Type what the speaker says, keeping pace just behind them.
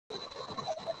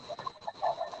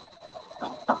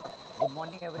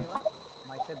morning everyone.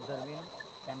 Myself Darwin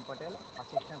Can Patel,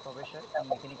 Assistant Professor in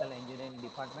Mechanical Engineering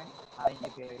Department,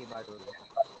 RNGPIT Bardoli.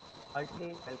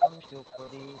 Heartily welcomes you for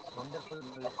this wonderful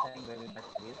knowledge sharing webinar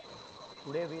series.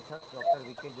 Today with us Dr.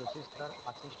 V.K. Joshi sir,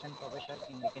 Assistant Professor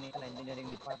in Mechanical Engineering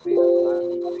Department,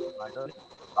 RNGPIT Bardoli,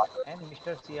 and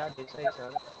Mr. C.R. Desai sir,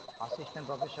 Assistant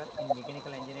Professor in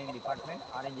Mechanical Engineering Department,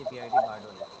 RNGPIT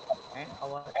Bardoli, and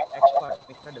our expert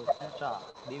Mr. Darshan Shah,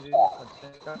 DVV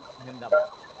Consultant,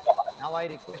 Ahmedabad. Now I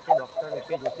requested Dr.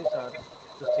 V.K. Joshi sir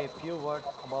to say a few words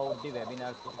about the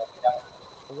webinar series.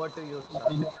 Over to you, sir.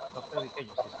 Thank, Dr. V.K.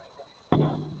 Joshi sir.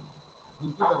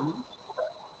 thank you, Darwin.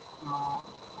 Uh,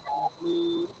 Let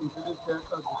me introduce that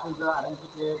this is the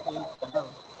RNGPIT channel,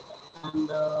 and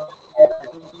we are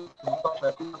attending series of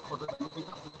webinars for the benefit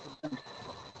of the students.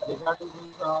 Regarding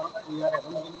this, we are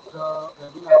arranging the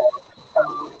webinar.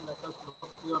 Let us look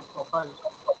up your profile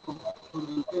to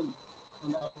LinkedIn,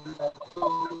 and I would like to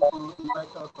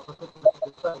invite our Professor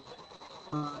Desai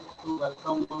to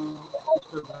welcome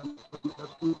Mr.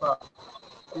 Darshan Shah.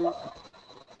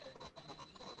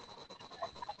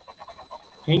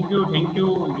 Thank you,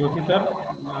 Joshi sir.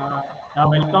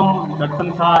 Welcome Darshan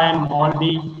Shah and all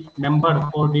the members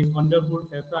for this wonderful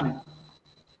session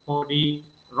for the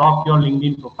Rock Your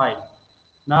LinkedIn profile.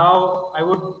 Now, I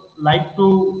would like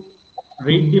to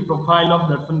read the profile of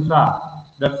Darshan Shah.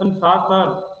 Darshan Shah sir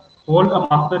holds a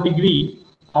master degree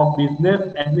of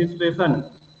business administration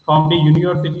from the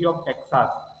University of Texas.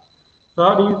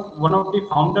 Sir is one of the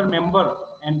founder member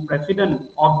and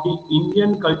president of the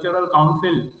Indian Cultural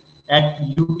Council at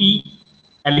UT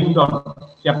Ellington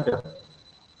chapter.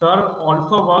 Sir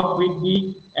also worked with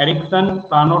the Ericsson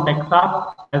Plano, Texas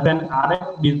as an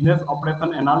RF business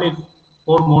operation analyst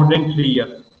for more than 3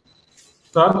 years.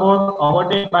 Sir was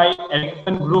awarded by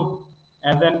Ericsson Group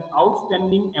as an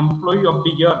outstanding employee of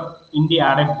the year in the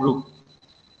RF group.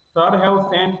 Sir have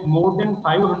sent more than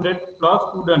 500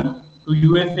 plus students to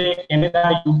USA,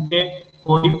 Canada, UK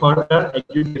for the further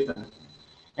education.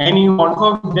 And he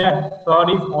also with that, sir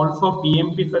is also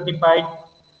PMP certified.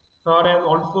 Sir is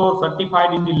also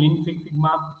certified in the Lean Six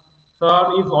Sigma.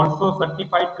 Sir is also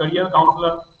certified career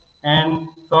counselor, and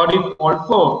sir is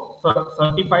also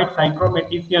certified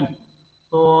psychometrician.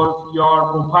 So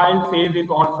your profile says it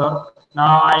all, sir.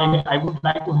 Now I would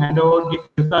like to hand over this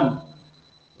session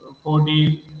for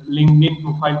the LinkedIn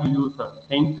profile to you, sir.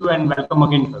 Thank you and welcome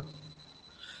again, sir.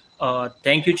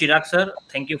 Thank you, Chirag sir.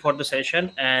 Thank you for the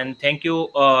session, and thank you,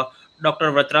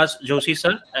 Dr. Vatraj Joshi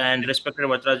sir, and respected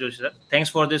Vatraj Joshi sir. Thanks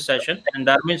for this session. And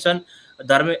Dharmin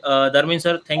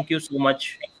sir, thank you so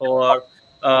much for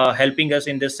helping us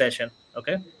in this session.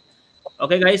 Okay,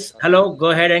 guys. Hello.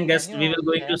 Go ahead and guess. We will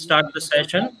going to start the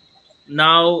session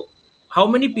now. How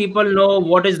many people know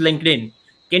what is LinkedIn?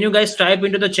 Can you guys type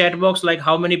into the chat box like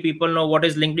how many people know what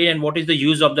is LinkedIn and what is the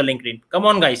use of the LinkedIn? Come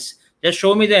on, guys. Just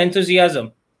show me the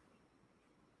enthusiasm.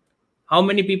 How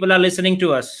many people are listening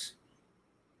to us?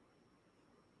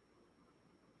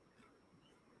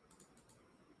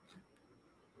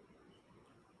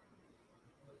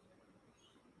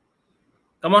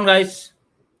 Come on, guys.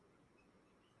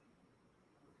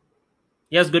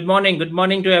 Yes, good morning. Good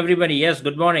morning to everybody. Yes,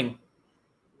 good morning.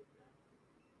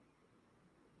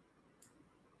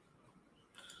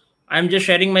 I'm just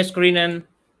sharing my screen and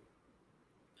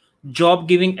job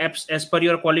giving apps as per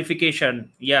your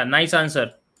qualification. Yeah, nice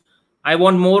answer. I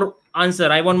want more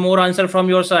answer. I want more answer from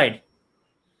your side.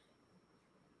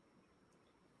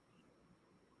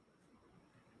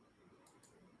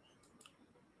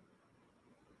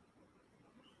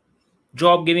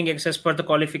 Job giving access per the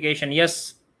qualification.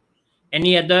 Yes.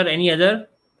 Any other?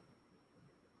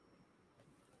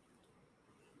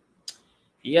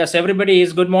 Yes, everybody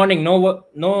is good morning. No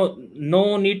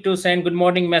need to send good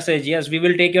morning message. Yes, we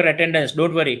will take your attendance.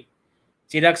 Don't worry.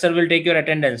 Chirag sir will take your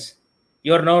attendance.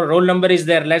 Your roll number is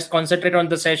there. Let's concentrate on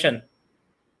the session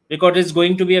because it's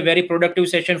going to be a very productive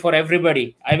session for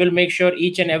everybody. I will make sure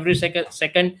each and every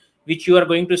second which you are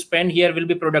going to spend here will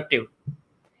be productive.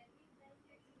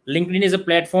 LinkedIn is a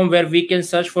platform where we can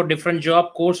search for different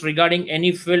job course regarding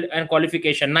any field and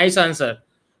qualification. Nice answer.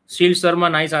 Shil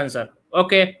Sharma, nice answer.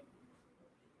 Okay.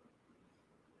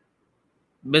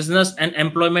 Business and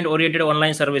employment oriented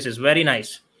online services. Very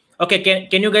nice. Okay.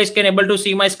 Can you guys able to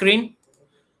see my screen?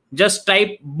 Just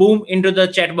type boom into the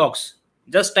chat box.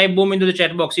 Just type boom into the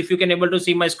chat box if you can able to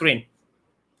see my screen.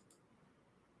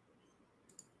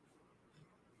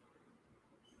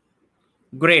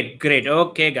 Great.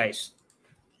 Okay, guys.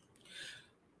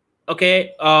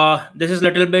 Okay, this is a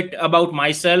little bit about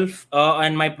myself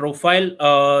and my profile.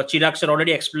 Chirag sir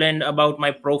already explained about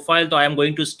my profile, so I am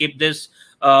going to skip this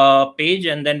page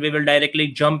and then we will directly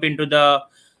jump into the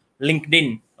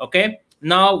LinkedIn. Okay,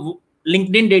 now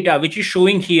LinkedIn data which is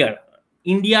showing here,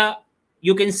 India,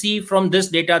 you can see from this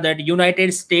data that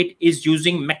United States is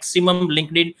using maximum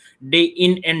LinkedIn day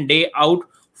in and day out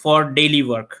for daily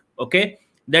work. Okay,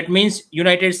 that means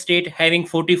United States having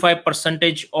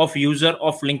 45% of user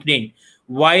of LinkedIn,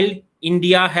 while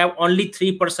India have only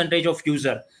 3% of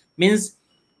user. Means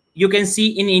you can see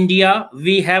in India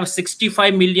we have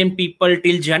 65 million people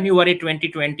till January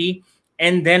 2020,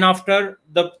 and then after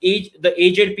the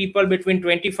aged people between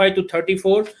 25 to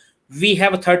 34, we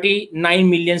have 39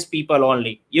 million people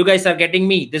only. You guys are getting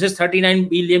me? This is 39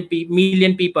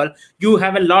 million people. You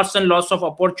have a lots and lots of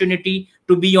opportunity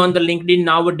to be on the LinkedIn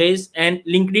nowadays, and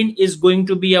LinkedIn is going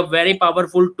to be a very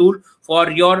powerful tool for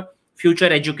your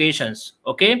future educations.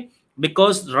 Okay,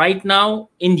 because right now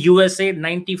in USA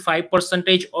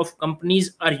 95% of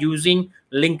companies are using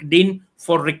LinkedIn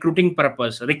for recruiting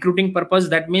purpose.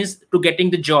 That means to getting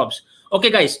the jobs. Okay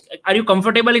guys, are you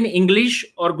comfortable in English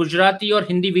or Gujarati or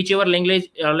Hindi, whichever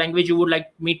language you would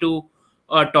like me to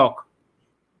talk?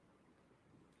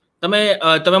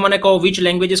 તમે મને કહો which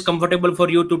language is comfortable for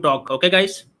you to talk. Okay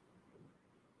guys,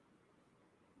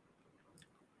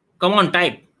 come on,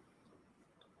 type.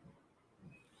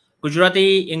 Gujarati,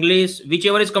 English,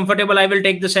 whichever is comfortable, I will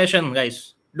take the session, guys.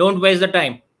 Don't waste the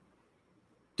time.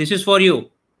 This is for you.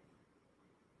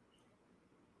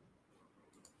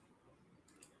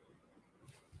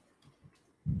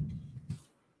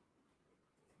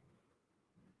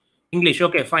 English,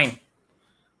 okay, fine.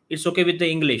 It's okay with the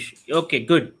English. Okay,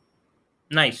 good.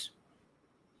 Nice.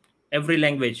 Every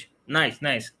language. Nice.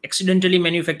 Accidentally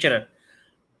manufacturer.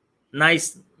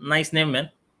 Nice name, man.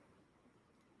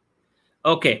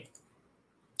 Okay.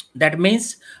 That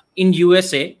means in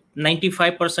USA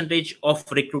 95% of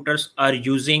recruiters are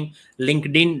using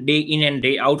LinkedIn day in and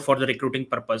day out for the recruiting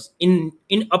purpose. In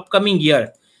upcoming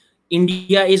year,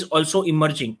 India is also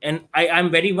emerging, and I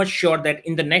am very much sure that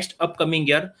in the next upcoming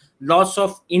year, lots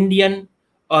of Indian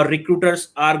recruiters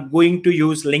are going to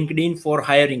use LinkedIn for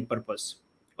hiring purpose.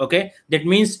 Okay, that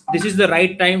means this is the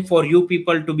right time for you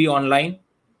people to be online.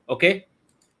 Okay,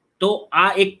 તો આ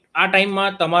ટાઈમમાં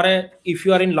તમારે if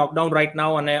you are in lockdown right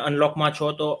નાઉ અને અનલોકમાં છો,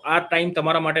 તો આ time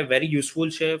તમારા માટે વેરી યુઝફુલ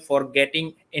છે four gating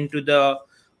into the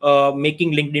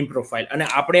making LinkedIn profile. અને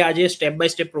આપણે આજે સ્ટેપ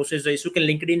બાય સ્ટેપ પ્રોસેસ જોઈશું કે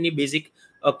LinkedInની બેઝિક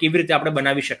કેવી રીતે આપણે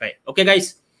બનાવી શકાય. ઓકે ગાઈસ,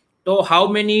 તો how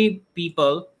many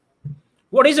people,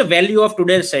 what is the value of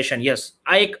today's session? Yes,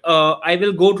 I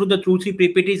will go through the 2-3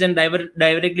 PPTs and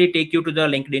directly take you to the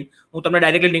LinkedIn. હું તમને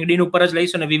directly LinkedIn ઉપર જ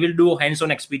લઈશ અને we will do hands on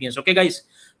experience. Okay guys,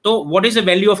 તો what is the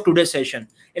value of today's session?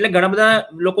 એટલે ઘણા બધા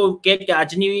લોકો કહે કે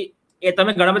આજની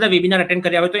તમે ઘણા બધા વેબિનાર અટેન્ડ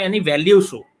કર્યા હોય તો એની વેલ્યુ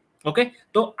શું? ઓકે,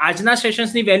 તો આજના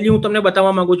સેશન્સની વેલ્યુ હું તમને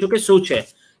બતાવવા માંગુ છું કે શું છે.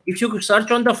 If you search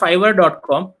on the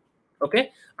fiverr.com, okay,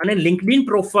 અને LinkedIn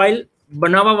પ્રોફાઇલ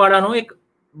બનાવવાવાળાનો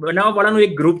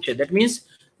એક ગ્રુપ છે. That means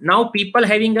now people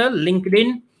having a LinkedIn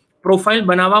profile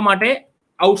બનાવવા માટે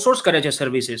outsource કરે છે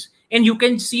services, and you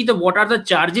can see the what are the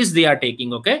charges they are taking.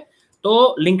 Okay, તો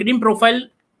LinkedIn profile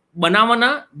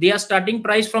બનાવવાના they are starting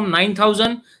price from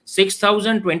 9,000,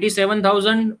 6,000,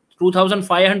 27,000,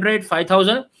 2,500,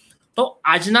 5,000. તો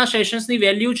આજના સેશન્સની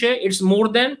value છે it's more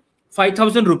than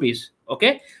 5,000 rupees.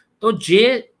 Okay, તો જે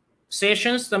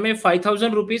સેશન્સ તમે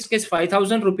 5,000 rupees કે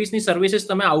 5,000 rupeesની સર્વિસીસ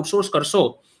તમે આઉટસોર્સ કરશો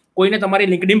કોઈને તમારી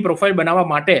LinkedIn પ્રોફાઇલ બનાવવા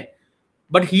માટે,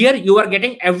 but here you are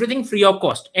getting everything free of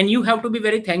cost, and you have to be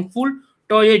very thankful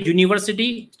to your university,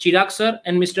 Chirag sir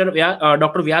and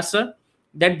Dr. Vyas sir,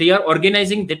 that they are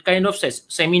organizing that kind of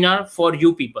seminar for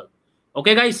you people.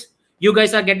 Okay guys, you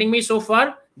guys are getting me so far?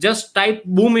 Just type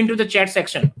boom into the chat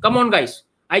section. Come on guys,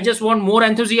 I just want more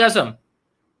enthusiasm.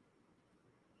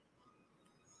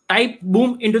 Type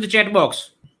boom into the chat box.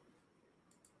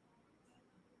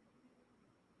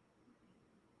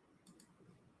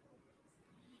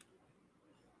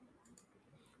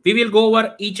 We will go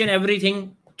over each and everything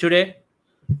today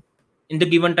in the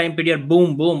given time period. Boom.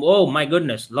 Oh my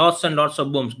goodness, lots and lots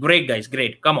of booms. Great guys,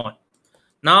 great. Come on.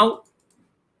 Now,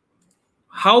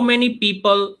 how many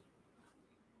people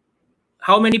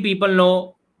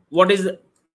know what is,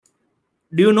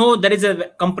 do you know there is a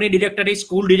company directory,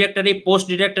 school directory, post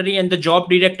directory, and the job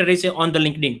directory on the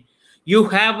LinkedIn? You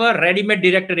have a ready-made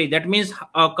directory. That means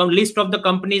a list of the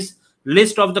companies,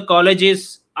 list of the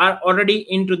colleges are already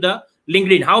into the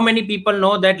LinkedIn. How many people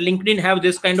know that LinkedIn have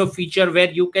this kind of feature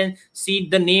where you can see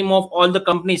the name of all the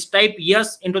companies? Type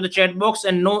yes into the chat box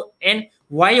and no, and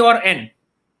Y or N.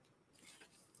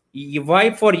 Y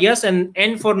for yes and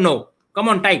N for no. Come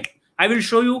on, type. I will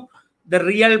show you the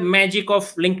real magic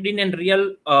of LinkedIn and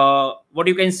real what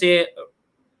you can say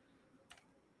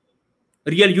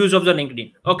real use of the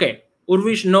LinkedIn. Okay,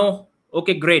 Urvish, no.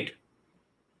 Okay, great.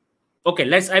 Okay,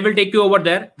 I will take you over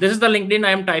there. This is the LinkedIn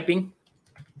I am typing.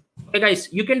 Okay, guys,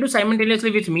 you can do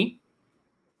simultaneously with me.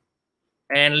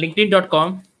 And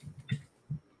linkedin.com.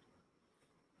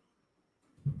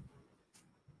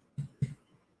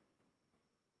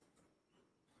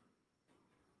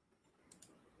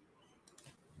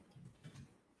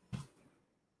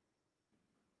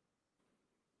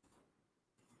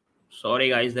 Sorry,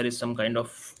 guys, there is some kind of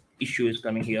issue is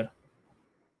coming here.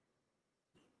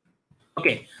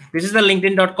 Okay, this is the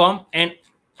linkedin.com, and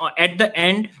at the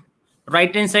end,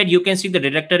 right hand side, you can see the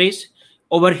directories.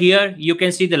 Over here, you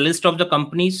can see the list of the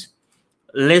companies,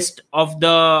 list of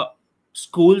the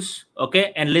schools,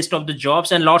 okay, and list of the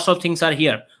jobs, and lots of things are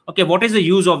here. Okay, what is the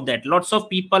use of that? Lots of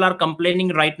people are complaining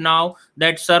right now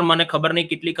that sir મને ખબર નહીં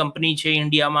કેટલી company છે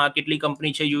ઇન્ડિયામાં, કેટલી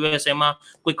company છે USA માં,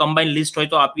 કોઈ કમ્બાઇન્ડ લિસ્ટ હોય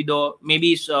તો આપી દો. મે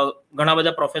બી ઘણા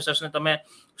બધા પ્રોફેસર્સને તમે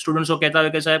સ્ટુડન્ટ્સો કહેતા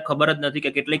હોય કે સાહેબ ખબર જ નથી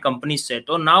કે કેટલી કંપનીઝ છે.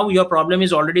 તો નાઉ your problem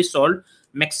is already solve.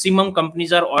 Maximum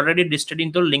companies are already listed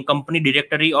into link company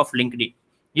directory of LinkedIn.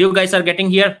 You guys are getting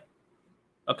here?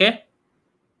 Okay,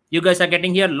 you guys are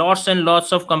getting here. Lots and lots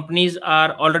of companies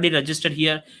are already registered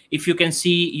here. If you can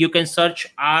see, you can search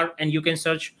R and you can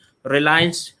search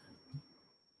Reliance.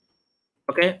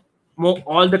 Okay,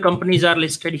 all the companies are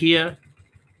listed here.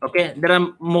 Okay, there are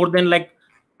more than like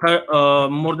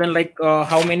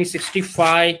how many,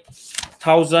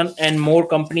 65,000 and more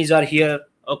companies are here.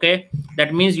 Okay, that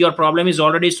means your problem is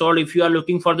already solved. If you are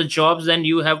looking for the jobs, then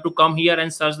you have to come here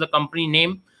and search the company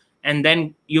name, and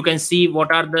then you can see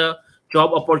what are the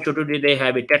job opportunity they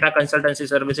have. It Tata Consultancy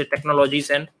Services,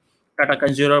 Technologies, and Tata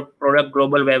Consumer Product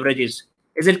Global Beverages.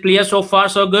 Is it clear so far?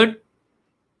 So good.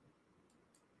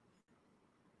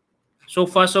 So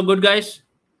far so good, guys.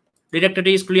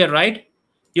 Directory is clear, right?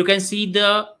 You can see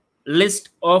the list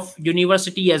of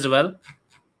university as well.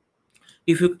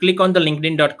 If you click on the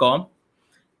linkedin.com,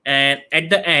 and at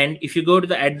the end, if you go to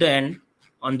the at the end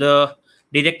on the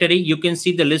directory, you can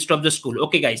see the list of the school.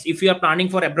 Okay, guys, if you are planning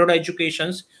for abroad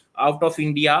educations out of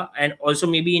India, and also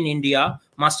maybe in India,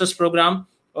 master's program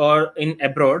or in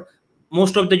abroad,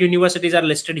 most of the universities are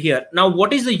listed here. Now,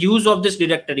 what is the use of this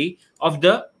directory of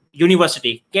the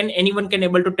university? Can anyone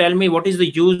able to tell me what is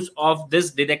the use of this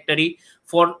directory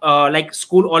for like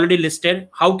school already listed?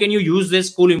 How can you use this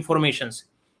school informations?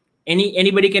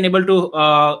 Anybody can able to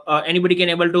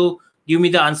give me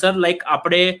the answer? Like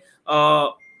આપણે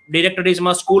directories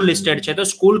માં school listed છે, તો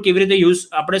school કેવી રીતે use,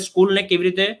 આપણે school ને કેવી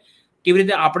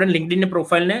રીતે આપણે LinkedIn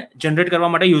profile ને generate કરવા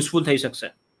માટે useful થઈ શકશે?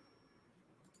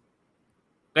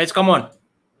 Guys, come on.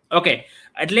 Okay,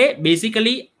 એટલે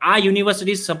basically આ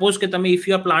universities, suppose કે તમે if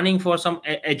you are planning for some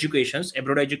educations,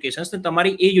 abroad educations, તો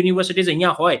તમારી એ universities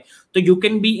અહીંયા હોય, તો you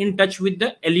can be in touch with the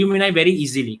alumni very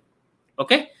easily.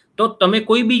 Okay, તો તમે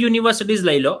કોઈ બી યુનિવર્સિટીઝ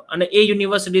લઈ લો અને એ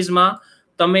યુનિવર્સિટીઝમાં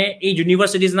તમે એ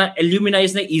યુનિવર્સિટીઝના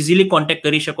એલ્યુમિનાઇઝને ઇઝીલી કોન્ટેક્ટ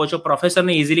કરી શકો છો,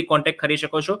 પ્રોફેસરને ઇઝીલી કોન્ટેક્ટ કરી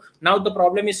શકો છો. નાઉ the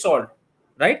problem is solve,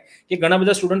 right? કે ઘણા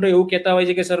બધા સ્ટુડન્ટો એવું કહેતા હોય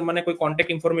છે કે સર મને કોઈ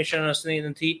કોન્ટેક્ટ ઇન્ફોર્મેશન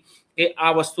નથી, કે આ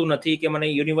વસ્તુ નથી, કે મને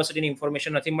યુનિવર્સિટીની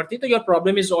ઇન્ફોર્મેશન નથી મળતી. તો your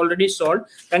problem is already solve,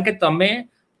 કારણ કે તમે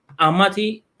આમાંથી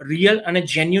રિયલ અને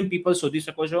જેન્યુન પીપલ શોધી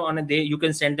શકો છો, અને you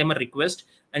can send them a request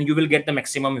and you will get the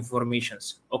maximum informations.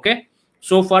 Okay,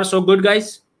 so far so good, guys.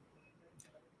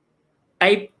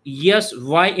 Type yes,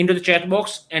 Y into the chat box,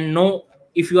 and no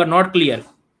if you are not clear.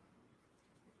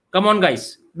 Come on, guys,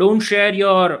 don't share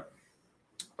your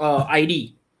ID.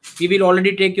 We will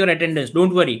already take your attendance,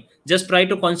 don't worry. Just try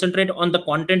to concentrate on the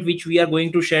content which we are going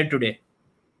to share today.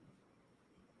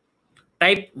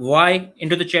 Type Y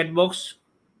into the chat box.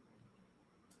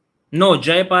 No,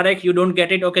 Jay Parekh, you don't get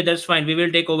it. Okay, that's fine, we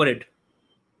will take over it.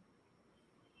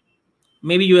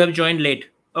 Maybe you have joined late.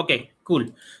 Okay, cool.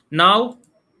 Now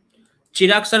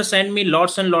Chirag sir sent me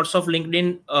lots and lots of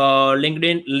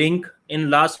LinkedIn link in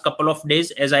last couple of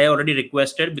days, as I already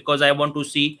requested, because I want to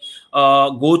see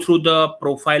go through the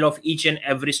profile of each and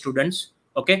every students.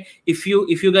 Okay, if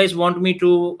you guys want me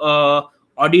to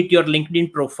audit your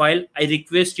LinkedIn profile, I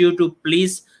request you to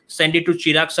please send it to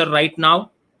Chirag sir right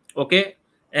now. Okay,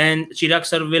 and Chirag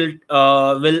sir will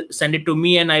send it to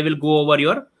me, and I will go over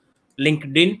your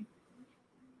LinkedIn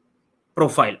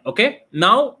profile. Okay,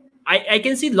 now I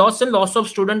can see lots and lots of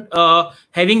students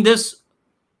having this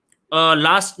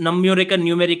last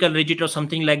numerical digit or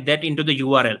something like that into the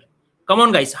URL. Come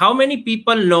on, guys, how many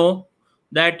people know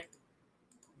that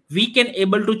we can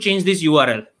able to change this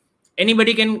URL?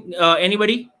 Anybody can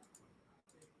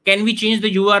we change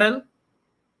the URL?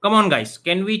 Come on, guys,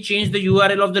 can we change the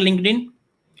URL of the LinkedIn?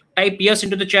 Type yes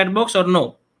into the chat box or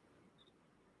no.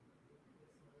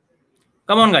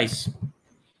 Come on, guys,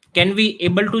 can we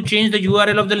able to change the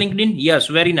URL of the LinkedIn? Yes,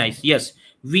 very nice. Yes,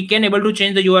 we can able to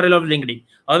change the URL of LinkedIn.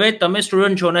 હવે તમે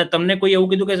student છો ને તમને કોઈ એવું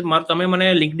કીધું કે તમે મને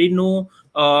LinkedIn નું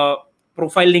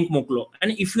profile link મોકલો, and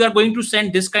if you are going to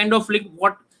send this kind of link,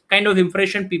 what kind of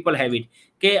impression people have it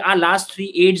કે આ last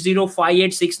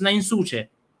 3805869 શું છે,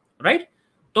 right?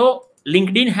 So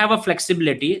LinkedIn have a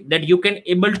flexibility that you can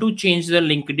able to change the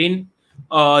LinkedIn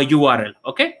URL.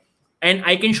 Okay, and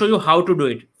I can show you how to do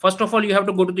it. First of all, you have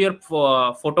to go to your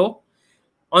photo.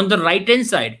 On the right hand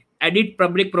side, edit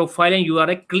public profile and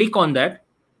URL, click on that,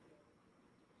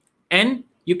 and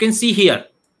you can see here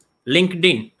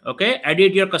LinkedIn. Okay,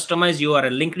 edit your customized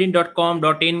URL,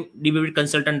 linkedin.com.in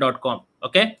dbbconsultant.com.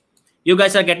 okay, you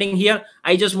guys are getting here.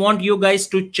 I just want you guys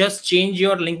to just change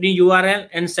your LinkedIn URL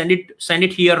and send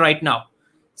it here right now.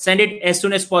 Send it as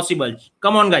soon as possible.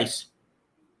 Come on guys,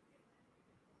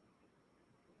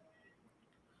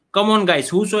 come on guys,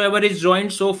 whosoever is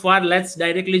joined so far, let's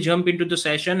directly jump into the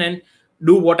session and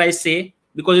do what I say,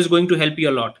 because it's going to help you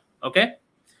a lot. Okay,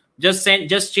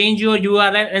 just change your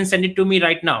URL and send it to me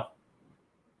right now.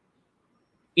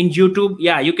 In YouTube,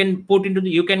 yeah, you can put into the,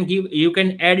 you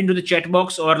can add into the chat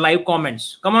box or live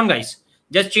comments. Come on guys,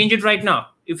 just change it right now.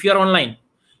 If you are online,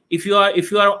 if you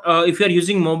are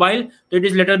using mobile, it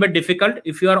is little bit difficult.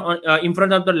 If you are on, in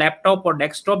front of the laptop or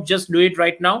desktop, just do it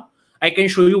right now. I can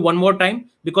show you one more time,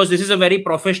 because this is a very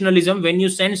professionalism. When you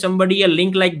send somebody a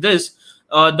link like this,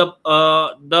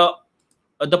 the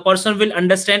person will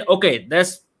understand, okay,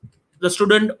 that's the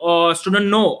student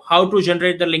know how to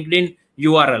generate the LinkedIn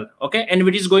URL. Okay, and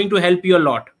which is going to help you a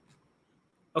lot.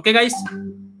 Okay guys,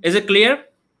 is it clear?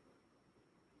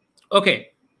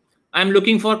 Okay, I'm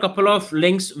looking for a couple of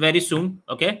links very soon.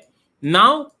 Okay,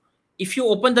 now if you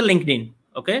open the LinkedIn,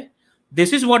 okay,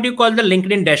 this is what you call the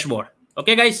LinkedIn dashboard.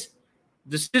 Okay guys,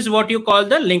 this is what you call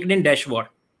the LinkedIn dashboard.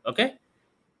 Okay,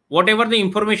 whatever the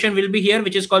information will be here,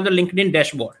 which is called the LinkedIn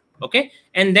dashboard. Okay,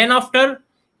 and then after,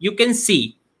 you can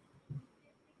see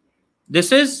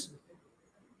this is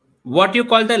what you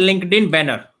call the LinkedIn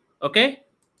banner. Okay,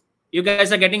 you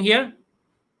guys are getting here.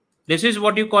 This is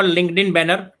what you call LinkedIn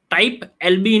banner. Type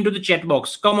LB into the chat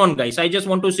box. Come on guys, I just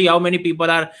want to see how many people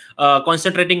are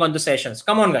concentrating on the sessions.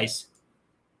 Come on guys,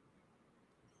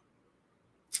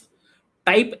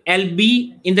 type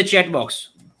LB in the chat box.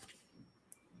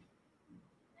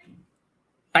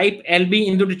 Type LB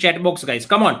into the chat box guys,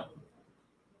 come on.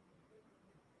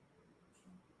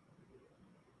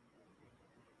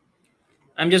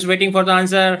 I'm just waiting for the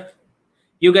answer.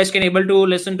 You guys can able to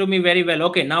listen to me very well.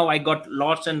 Okay, now I got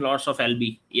lots and lots of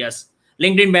LB. Yes,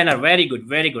 LinkedIn banner, very good,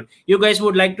 very good. You guys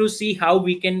would like to see how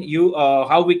we can we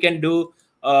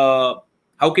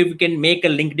can make a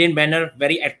LinkedIn banner,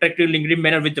 very attractive LinkedIn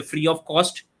banner with the free of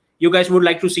cost. You guys would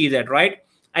like to see that, right?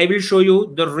 I will show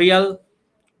you the real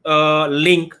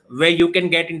link where you can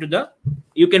get into the,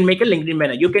 you can make a LinkedIn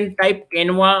banner. You can type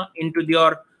Canva into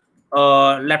your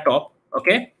laptop.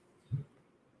 Okay,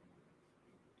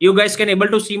 you guys can able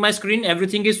to see my screen.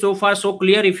 Everything is so far so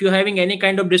clear. If you're having any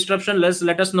kind of disruption,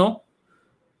 let us know.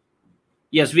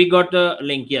 Yes, we got the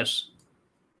link. Yes,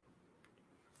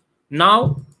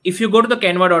 now if you go to the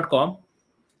canva.com,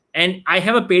 and I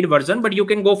have a paid version, but you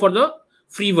can go for the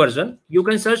free version. You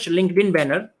can search LinkedIn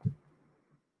banner.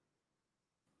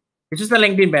 This is the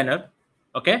LinkedIn banner.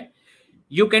 Okay,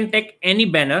 you can take any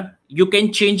banner, you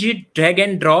can change it, drag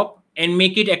and drop, and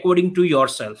make it according to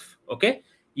yourself. Okay,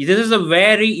 this is a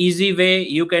very easy way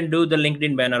you can do the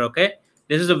LinkedIn banner. Okay,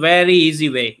 this is a very easy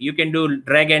way. You can do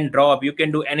drag and drop, you can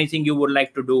do anything you would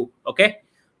like to do. Okay,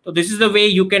 so this is the way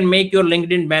you can make your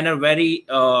LinkedIn banner very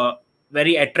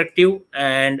very attractive,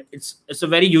 and it's a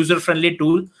very user friendly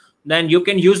tool. Then you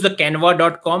can use the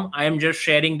canva.com. I am just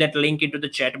sharing that link into the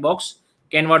chat box,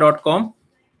 canva.com.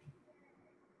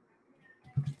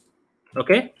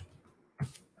 Okay,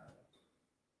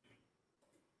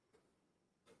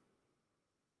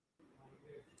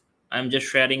 I'm just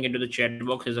sharing into the chat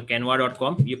box is a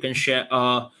canva.com. You can share,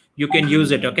 you can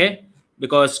use it. Okay,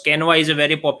 because Canva is a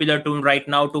very popular tool right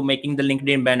now to making the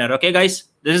LinkedIn banner. Okay guys,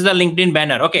 this is the LinkedIn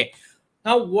banner. Okay,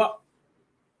 now what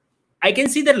I can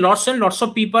see that lots and lots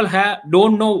of people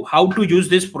don't know how to use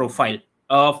this profile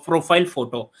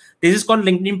photo. This is called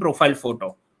LinkedIn profile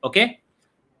photo. Okay,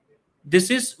 this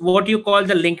is what you call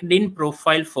the LinkedIn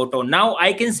profile photo. Now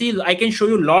I can show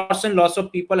you lots and lots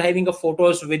of people having a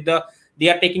photos with the, they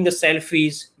are taking the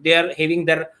selfies, they are having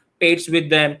their pets with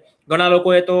them. ઘણા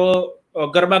લોકોએ તો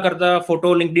ગરબા કરતા photo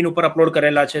LinkedIn ઉપર upload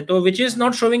કરેલા છે, તો which is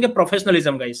not showing a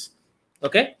professionalism guys.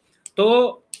 Okay, તો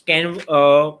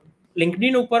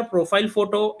LinkedIn ઉપર profile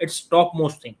photo it's top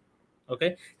most thing. Okay,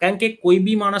 કારણ કે કોઈ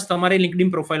બી માણસ તમારે LinkedIn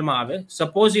profile માં આવે,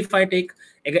 suppose if I take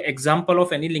an example of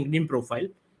any LinkedIn profile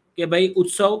કે ભાઈ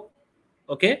ઉત્સવ,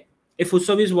 okay, If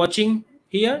Utsav is watching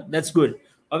here, that's good.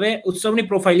 હવે ઉત્સવની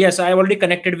profile, yes, I already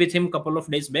connected with him couple of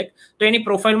days back. તો એની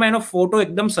પ્રોફાઇલમાં એનો photo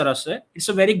એકદમ સરસ છે. It's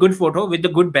a very good photo with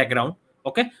a good background.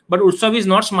 Okay, but Utsav is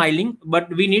not smiling, but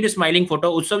we need a smiling photo.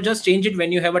 Utsav, just change it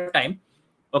when you have a time.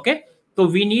 Okay, so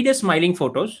we need a smiling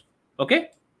photos. Okay,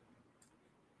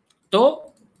 તો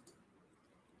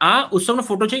આ ઉત્સવનો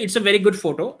photo છે, it's a very good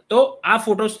photo. તો આ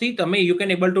ફોટોસથી તમે you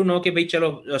can able to નો કે ભાઈ ચલો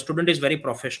student is very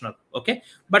professional. Okay,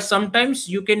 but sometimes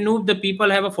you can no the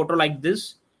people have a photo like this.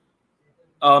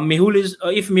 Mehul is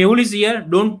if Mehul is here,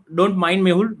 don't mind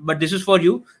Mehul, but this is for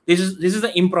you. This is the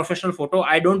improfessional photo.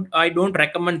 I don't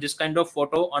recommend this kind of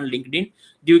photo on LinkedIn.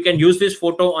 You can use this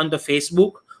photo on the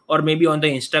Facebook or maybe on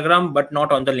the Instagram, but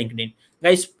not on the LinkedIn.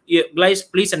 Guys,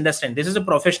 please understand, this is a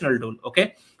professional tool. Okay,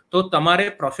 તો તમારે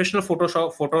professional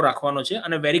photo રાખવાનો છે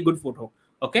અને very good photo.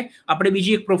 Okay, આપણે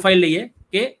બીજી એક profile લઈએ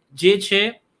કે જે છે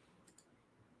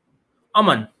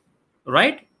અમન,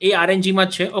 રાઈટ? એ આરએનજી માં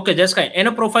છે. ઓકે, જસ્ટ કાઈ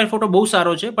એનો પ્રોફાઇલ ફોટો બહુ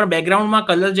સારો છે, પણ બેકગ્રાઉન્ડમાં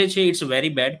કલર જે છે ઇટ્સ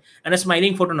વેરી બેડ અને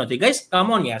સ્માઇલિંગ ફોટો નથી. ગાઈસ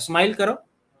કમ ઓન યાર, સ્માઇલ કરો.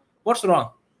 Watts wrong?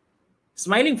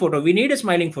 Smiling photo, we need a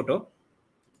smiling photo,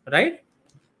 right?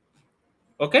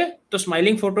 Okay, તો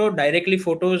સ્માઇલિંગ ફોટો ડાયરેક્ટલી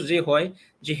ફોટોઝ જે હોય,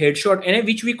 જે હેડશોટ, એને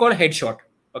which we call headshot.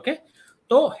 Okay,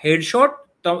 તો headshot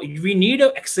we need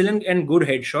excellent and good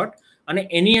headshot, અને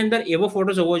એની અંદર એવો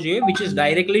ફોટોઝ હોવો જોઈએ which is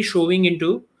directly showing in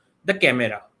to the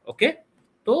camera. Okay,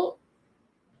 તો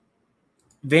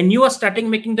when you are starting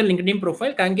making the LinkedIn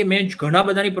profile, કારણ કે મેં ઘણા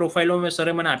બધાની પ્રોફાઇલો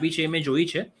સરે મને આપી છે, મેં જોઈ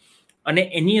છે, અને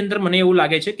એની અંદર મને એવું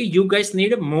લાગે છે કે you guys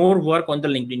need more work on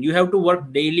the LinkedIn. You have to work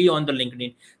daily on the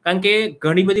LinkedIn, કારણ કે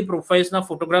ઘણી બધી પ્રોફાઇલ્સના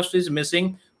photographs is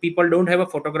missing. People don't have a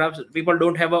photographs, people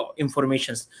don't have a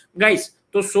informations. Guys,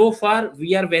 so far we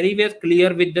are very well clear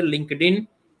with the LinkedIn,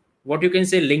 what you can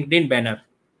say, LinkedIn banner.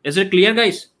 Is it clear,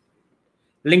 guys?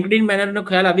 LinkedIn banner no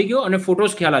ખ્યાલ આવી ગયો અને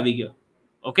photos ખ્યાલ આવી ગયો.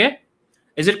 Okay,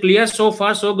 is it clear so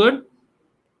far? So good.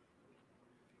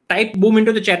 Type boom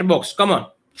into the chat box, come on.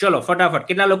 ચલો ફટાફટ,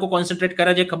 કેટલા લોકો કોન્સન્ટ્રેટ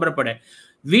કરે છે ખબર પડે.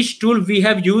 Which tool we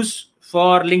have used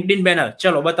for LinkedIn banner?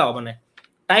 ચલો બતાવો મને.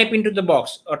 Type into the box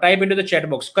or type into the chat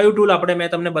box. કયું ટૂલ આપણે મેં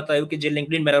તમને બતાવ્યું કે જે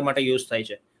LinkedIn banner માટે યુઝ થાય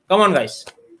છે. Come on guys,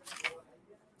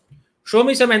 show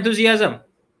me some enthusiasm.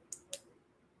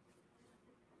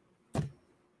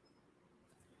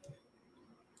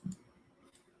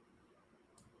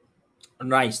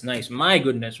 Nice, my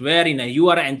goodness, very nice. You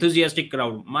are an enthusiastic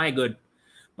crowd. My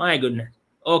goodness.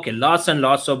 Okay, lots and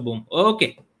lots of boom.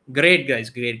 Okay, great guys,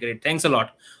 great, thanks a lot.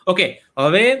 Okay,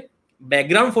 હવે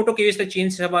background photo કેવી રીતે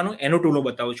change થવાનું એનો ટૂલો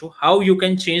બતાવું છું. How you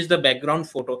can change the background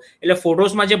photo, એટલે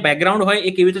ફોટોઝમાં જે background હોય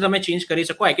એ કેવી રીતે તમે ચેન્જ કરી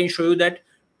શકો. I can show you that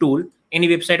tool. Any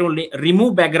website હું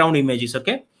રિમૂવ બેકગ્રાઉન્ડ ઇમેજીસ.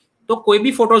 ઓકે, તો કોઈ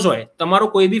બી ફોટોઝ હોય, તમારો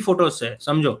કોઈ બી ફોટોઝ છે,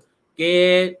 સમજો કે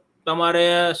તમારે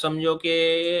સમજો કે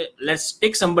let's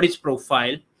take somebody's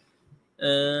profile.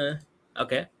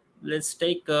 Okay, let's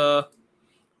take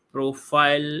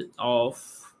profile of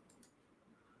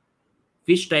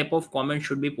which type of comment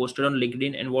should be posted on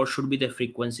LinkedIn and what should be the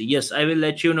frequency. Yes, I will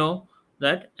let you know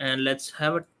that, and let's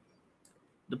have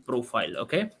the profile.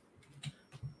 Okay,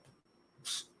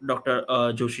 Dr.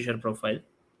 Joshi sir profile.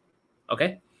 Okay,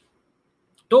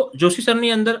 તો Joshi sir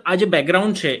ની અંદર આ જે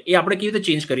background છે એ આપણે કેવી રીતે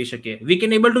change કરી શકીએ. we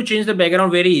can able to change the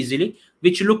background very easily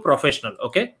which look professional.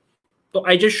 Okay, so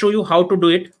I just show you how to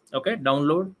do it. Okay,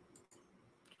 download,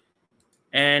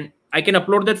 and I can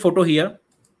upload that photo here.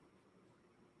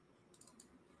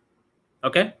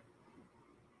 Okay,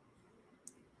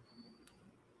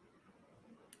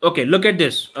 look at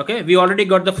this. Okay, we already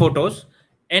got the photos,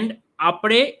 and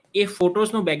આપણે એ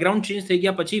photos નો background change થઈ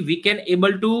ગયા પછી we can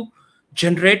able to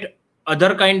generate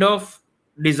other kind of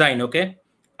design. Okay,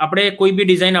 આપણે કોઈ બી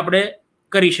design આપણે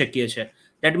કરી શકીએ છે.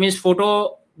 that means photo,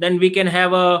 then we can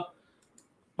have a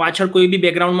પાછળ કોઈ બી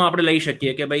બેકગ્રાઉન્ડમાં આપણે લઈ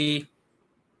શકીએ કે ભાઈ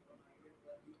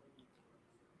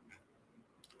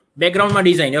બેકગ્રાઉન્ડમાં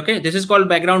design. Okay, this is called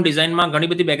background ડિઝાઇનમાં ઘણી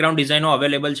બધી બેકગ્રાઉન્ડ ડિઝાઇનો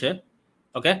અવેલેબલ છે.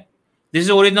 Okay, this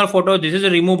is original photo, this is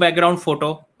a remove background photo.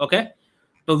 Okay,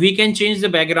 so we can change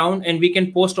the background and we can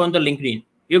post on the LinkedIn.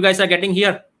 You guys are getting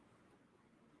here?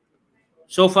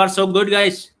 So far so good,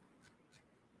 guys.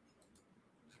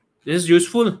 This is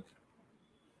useful,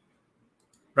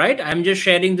 right? I'm just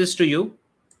sharing this to you.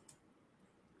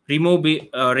 Remove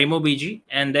BG,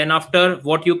 and then after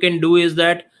what you can do is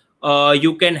that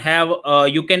you can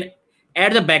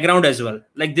add the background as well.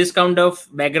 Like this kind of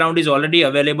background is already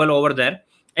available over there,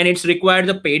 and it's required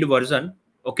the paid version.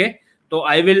 Okay, so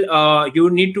I will you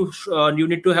need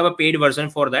to have a paid version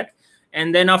for that.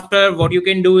 And then after what you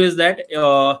can do is that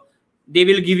they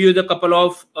will give you the couple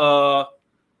of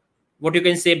what you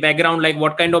can say background, like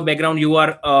what kind of background you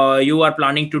are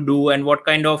planning to do and what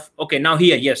kind of. Okay, now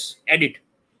here, yes, edit.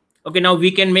 Okay, now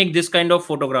we can make this kind of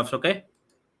photographs. Okay,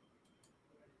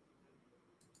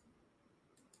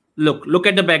 look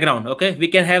at the background. Okay, we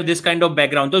can have this kind of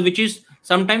background, so which is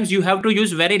sometimes you have to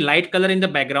use very light color in the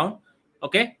background.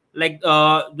 Okay, like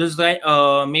this guy,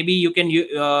 maybe you can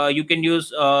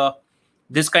use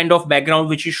this kind of background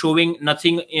which is showing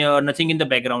nothing in the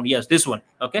background. Yes, this one.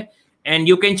 Okay, and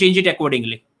you can change it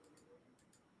accordingly.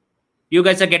 You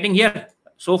guys are getting here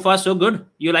so far, so good.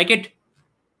 You like it?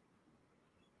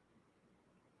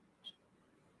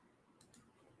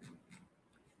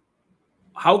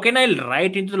 How can I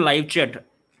write into the live chat?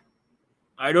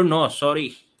 I don't know, sorry.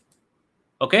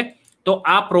 Okay, તો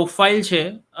આ profile છે,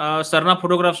 સરના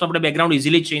photographs આપણે background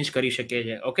easily change કરી શકીએ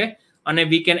છીએ. Okay, અને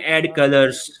we can add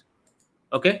colours.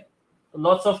 Okay,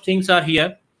 lots of things are here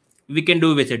we can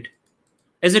do with it.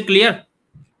 Is it clear?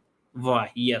 Wow,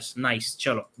 yes, nice.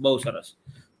 ચલો, બહુ સરસ.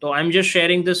 તો આઈ એમ just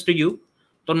sharing this to you.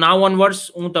 તો નાઉ ઓનવર્ડ્સ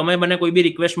હું તમે મને કોઈ બી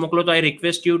રિક્વેસ્ટ મોકલો તો I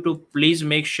request you two please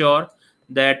make sure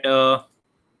that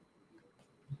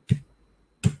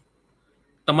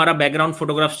તમારા બેકગ્રાઉન્ડ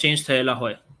ફોટોગ્રાફ્સ ચેન્જ થયેલા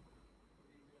હોય.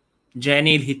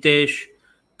 Janil, Hitesh,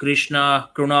 Krishna,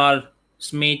 Krunal,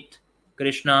 Smith,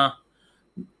 Krishna.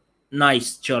 Nice,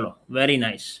 chalo, very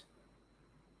nice.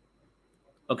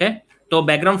 Okay, તો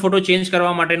બેકગ્રાઉન્ડ ફોટો ચેન્જ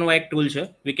કરવા માટેનું એક ટૂલ છે.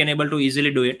 We can able to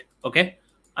easily do it. Okay,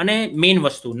 અને main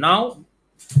વસ્તુ, now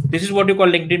this is what you call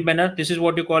LinkedIn banner, this is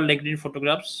what you call LinkedIn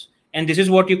photographs, and this is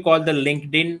what you call the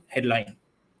LinkedIn headline.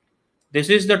 This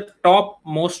is the top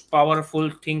most powerful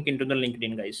thing into the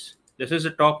LinkedIn, guys. This is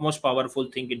the top most powerful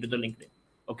thing into the LinkedIn.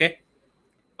 Okay,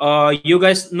 you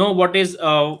guys know what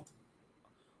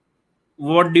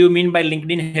do you mean by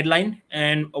LinkedIn headline,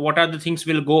 and what are the things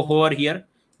will go over here?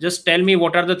 Just tell me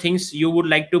what are the things you would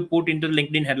like to put into the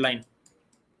LinkedIn headline.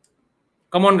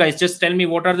 Come on guys, just tell me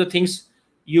what are the things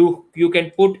you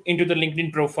can put into the LinkedIn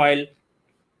profile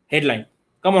headline.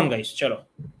 Come on guys, chalo,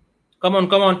 come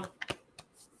on.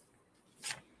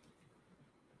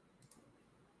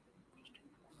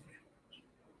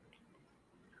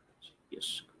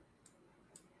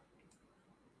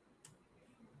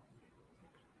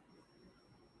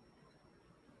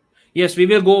 Yes, we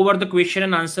will go over the question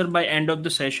and answer by end of the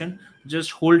session.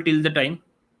 Just hold till the time.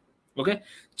 Okay,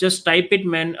 just type it,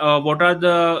 man. What are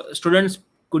the students,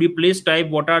 could you please type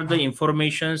what are the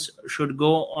informations should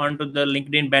go on to the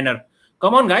LinkedIn banner?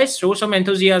 Come on guys, show some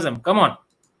enthusiasm. Come on.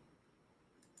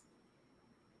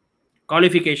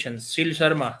 Qualifications, Shil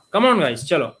Sharma. Come on guys,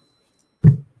 chalo.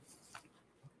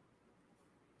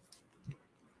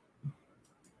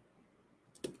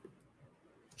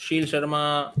 Shil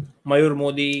Sharma, Mayur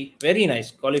Modi, very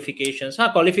nice. Qualifications,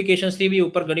 qualifications થી બી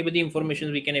ઉપર ઘણી બધી information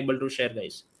we can able to share,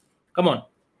 guys. Come on.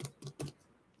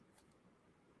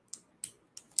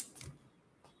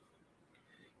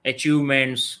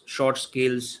 Achievements, short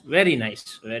skills, very nice,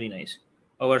 very nice.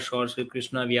 Our shorts with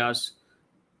Krishna Vyas.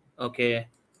 Okay,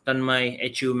 Tanmay,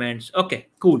 achievements. Okay,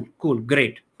 cool,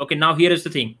 great. Okay, now here is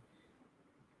the thing.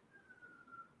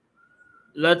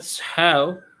 Let's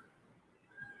have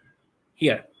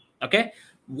here. Okay,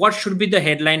 what should be the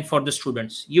headline for the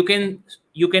students? You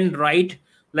can write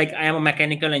like, I am a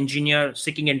mechanical engineer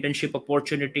seeking internship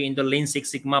opportunity in the Lean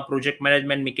Six Sigma project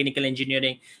management mechanical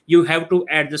engineering. You have to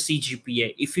add the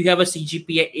CGPA. If you have a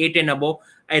CGPA 8 and above,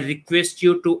 I request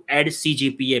you to add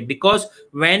CGPA, because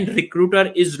when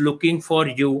recruiter is looking for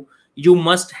you, you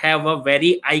must have a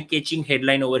very eye-catching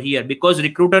headline over here, because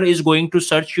recruiter is going to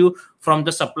search you from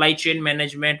the supply chain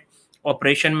management,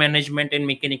 operation management, and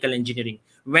mechanical engineering.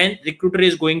 When recruiter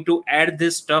is going to add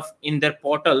this stuff in their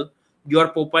portal, your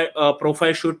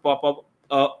profile should pop up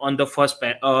on the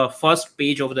first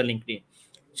page of the LinkedIn.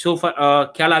 So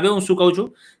ખ્યાલ આવ્યો હું શું કહું છું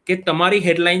કે તમારી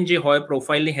headline જે હોય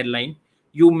પ્રોફાઇલની headline,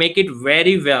 you make it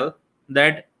very well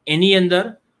that એની અંદર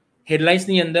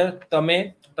હેડલાઇન્સની અંદર તમે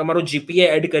તમારો GPA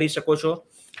એડ કરી શકો છો,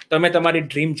 તમે તમારી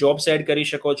ડ્રીમ જોબ્સ એડ કરી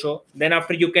શકો છો. Then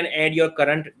after you can add your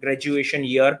current graduation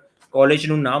year,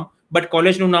 કોલેજનું નામ. But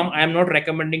કોલેજનું નામ I am not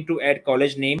recommending to add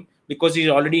college name, because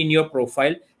it's already in your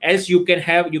profile. Else you can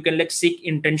like seek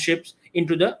internships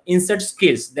into the insert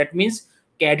skills. That means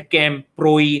CAD CAM,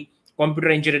 ProE, computer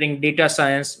engineering, data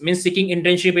science, means seeking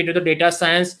internship into the data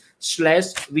science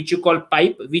 / which you call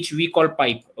pipe, which we call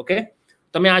pipe. Okay,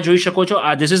 તમે આ જોઈ શકો છો,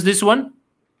 this is this one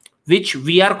which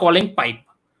we are calling pipe.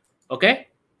 Okay,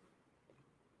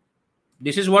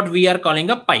 this is what we are calling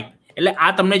a pipe. એટલે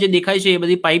આ તમને જે દેખાય છે એ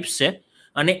બધી pipes છે,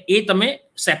 અને એ તમે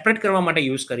સેપરેટ કરવા માટે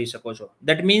યુઝ કરી શકો છો.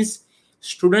 That means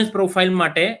students profile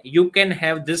માટે you can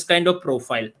have this kind of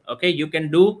profile. Okay, you can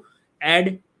add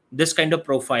this kind of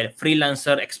profile: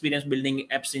 freelancer, experience building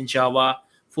apps in Java,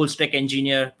 full stack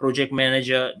engineer, project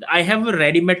manager. I have a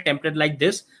ready-made template like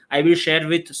this. I will share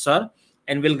with sir.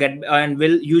 and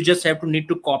you just have to need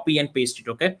to copy and paste it.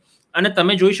 Okay, અને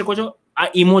તમે જોઈ શકો છો આ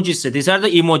emojis છે. These are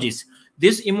the emojis.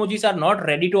 These emojis are not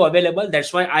ready to available.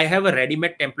 That's why I have a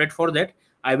ready-made template for that.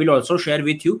 I will also share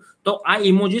with you. તો આ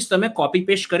emojis તમે copy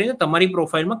paste કરીને તમારી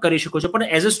પ્રોફાઇલમાં કરી શકો છો. પણ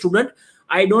as a student,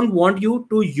 I don't want you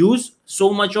to use so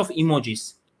much of emojis.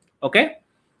 Okay,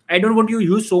 I don't want you to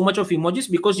use so much of emojis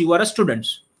because you are a students.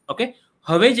 Okay,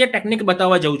 હવે જે technique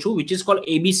બતાવવા જાઉં છું, which is called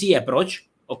ABC approach.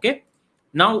 Okay,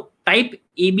 now type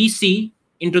ABC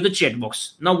into the chat box.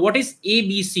 Now what is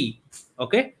ABC?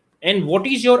 Okay, and what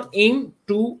is your aim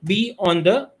to be on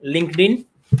the LinkedIn?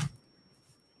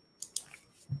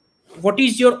 What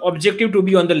is your objective to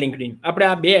be on the LinkedIn? આપણે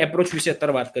આ બે approach વિશે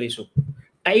અત્યારે વાત કરીશું.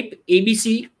 Type ABC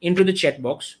into the chat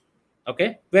box. Okay,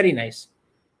 very nice.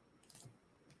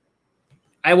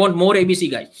 I want more ABC,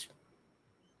 guys.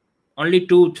 Only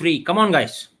 2, 3. Come on,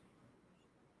 guys.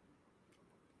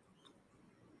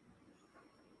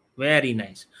 Very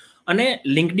nice. અને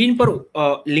LinkedIn પર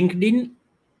LinkedIn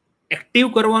active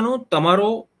કરવાનો તમારો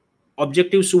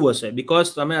ઓબ્જેક્ટિવ શું હશે?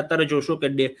 બીકોઝ તમે અત્યારે જોશો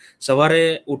કે સવારે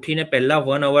ઉઠીને પહેલા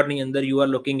 1 અવરની અંદર you are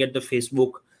looking at the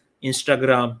Facebook,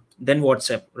 Instagram, then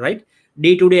WhatsApp, right?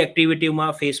 Day to day એક્ટિવિટીમાં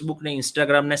Facebook ને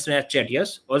ઇન્સ્ટાગ્રામ ને સ્નેપચેટ, યસ,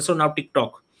 ઓલ્સો નાવ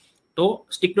ટિકટોક. તો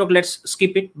TikTok let's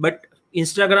skip it, but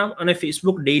Instagram અને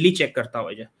ફેસબુક ડેઈલી ચેક કરતા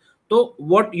હોય છે. તો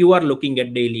what you are looking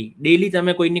at daily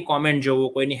તમે કોઈની કોમેન્ટ જોવો,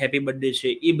 કોઈની હેપી બર્થડે છે,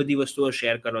 એ બધી વસ્તુઓ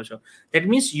શેર કરો છો. That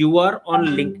means you are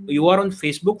on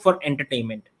Facebook four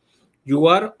entertainment, you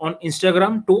are on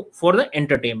Instagram for the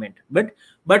entertainment, but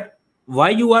why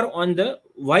you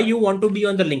want to be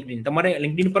on the LinkedIn? તમારે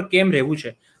LinkedIn પર કેમ રહેવું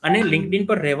છે અને LinkedIn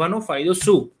પર રહેવાનો ફાયદો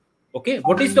શું? Okay,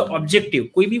 what is the objective?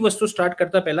 કોઈ બી વસ્તુ સ્ટાર્ટ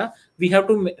કરતા પહેલા we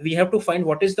have to find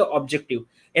what is the objective.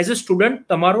 As a student,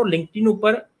 તમારો LinkedIn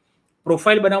ઉપર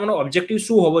પ્રોફાઇલ બનાવવાનો ઓબ્જેક્ટિવ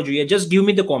શું હોવો જોઈએ? Just give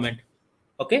me the comment.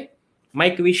 Okay, my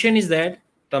question is that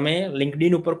તમે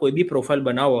LinkedIn ઉપર કોઈ બી પ્રોફાઇલ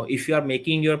બનાવો, if you are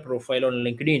making your profile on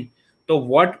LinkedIn, તો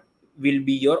what will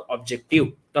be your objective?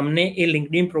 તમને એ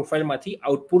LinkedIn પ્રોફાઇલ માંથી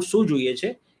આઉટપુટ શું જોઈએ છે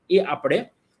એ આપણે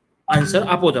આન્સર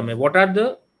આપો તમે. what are the,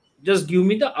 just give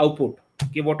me the output.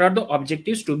 Okay, what are the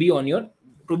objectives to be on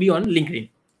LinkedIn?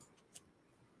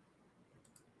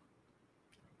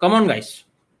 Come on, guys.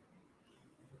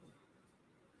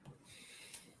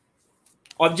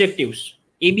 Objectives,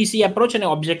 ABC approach and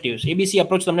objectives. ABC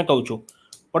approach તમને કહું છું.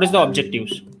 What is the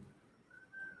objectives?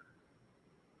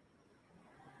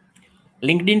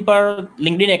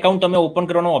 LinkedIn account તમે open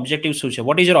કરવાનો objective શું છે?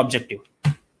 What is your objective?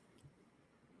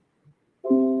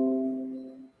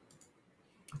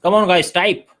 Come on, guys,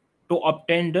 type. To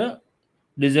obtain the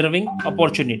deserving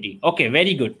opportunity. Okay,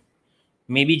 very good.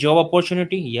 Maybe job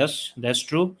opportunity. Yes, that's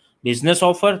true. Business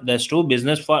offer. That's true.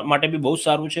 Business માટે બી બહુ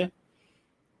સારું છે.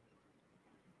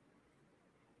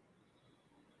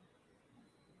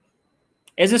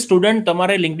 As a student,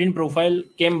 તમારે LinkedIn profile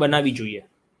કેમ બનાવવી જોઈએ?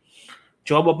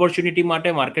 Job opportunity માટે,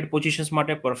 market positions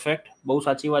માટે પરફેક્ટ, બહુ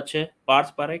સાચી વાત છે.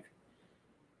 Parth Parekh,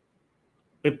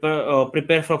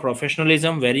 prepare for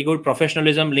professionalism. Very good.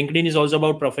 Professionalism. LinkedIn is also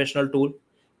about professional tool.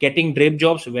 Getting dream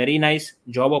jobs. Very nice.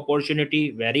 Job opportunity.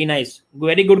 Very nice.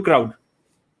 Very good crowd.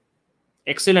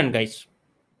 Excellent, guys.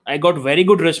 I got very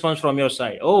good response from your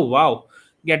side. Oh, wow.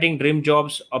 Getting dream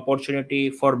jobs, opportunity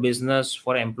for business,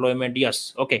 for employment. Yes.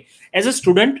 Okay. As a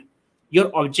student, your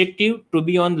objective to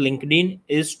be on LinkedIn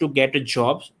is to get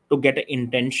jobs, to get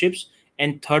internships,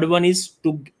 and third one is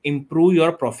to improve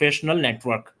your professional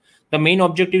network. The main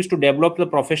objective is to develop the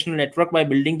professional network by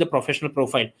building the professional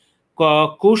profile.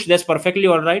 Kush, that's perfectly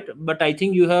all right, but I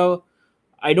think you have,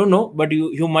 I don't know, but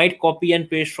you might copy and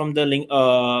paste from the link,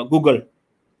 Google.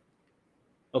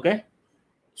 Okay,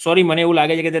 sorry, મને એવું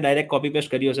લાગે છે કે તે direct copy paste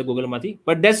કર્યો હશે Google માંથી,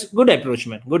 but that's good approach,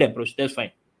 man. Good approach, that's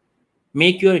fine.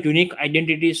 Make your unique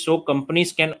identity so companies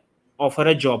can offer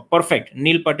a job. Perfect.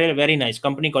 Neil Patel, very nice.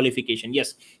 Company qualification. Yes.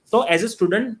 So as a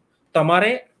student,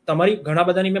 તમારી ઘણા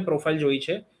બધાની મેં profile જોઈ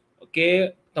છે કે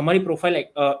તમારી profile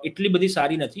એટલી બધી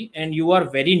સારી નથી and you are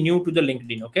very new to the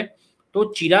LinkedIn. Okay, તો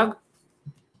ચિરાગ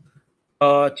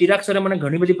સરે મને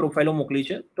ઘણી બધી પ્રોફાઇલો મોકલી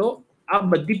છે. તો આ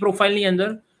બધી પ્રોફાઇલની અંદર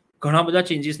ઘણા બધા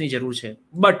ચેન્જીસની જરૂર છે.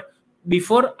 બટ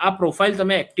before આ પ્રોફાઇલ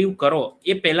તમે એક્ટિવ કરો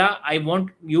એ પહેલા I want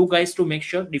you guys to make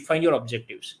sure define your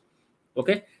objectives.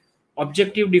 Okay,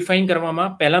 objective define કરવામાં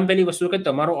પહેલામાં પહેલી વસ્તુ કે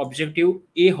તમારો ઓબ્જેક્ટિવ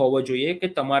એ હોવો જોઈએ કે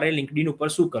તમારે LinkedIn ઉપર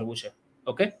શું કરવું છે.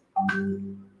 Okay,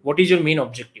 what is your main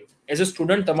objective? As a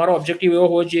student, તમારો ઓબ્જેક્ટિવ એવો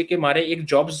હોવો જોઈએ કે મારે એક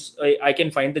jobs, I can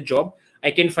find the job,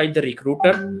 I can find the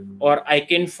recruiter, or I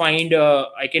can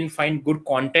find good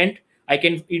content, I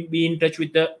can be in touch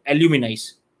with the alumni.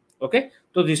 Okay,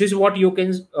 so this is what you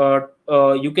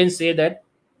can say that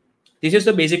this is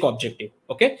the basic objective.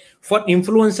 Okay, for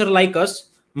influencer like us,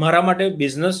 મારા માટે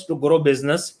business to grow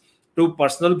business to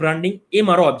personal branding એ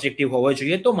મારો objective હોવો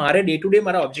જોઈએ. તો મારે day to day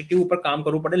મારા objective ઉપર કામ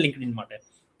કરવું પડે લિંક્ડઇન માટે.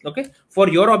 Okay, for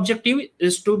your objective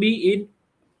is two B in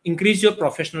increase your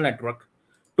professional network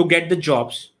to get the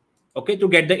jobs, okay, to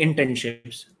get the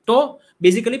internships. તો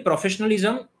basically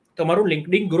professionalism તમારું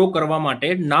LinkedIn grow કરવા માટે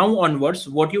now onwards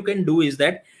what you can do is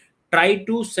that try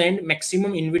to send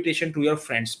maximum invitation to your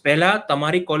friends. પહેલા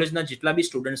તમારી કોલેજના જેટલા બી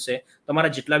students છે,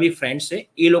 તમારા જેટલા બી ફ્રેન્ડ્સ છે,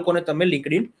 એ લોકોને તમે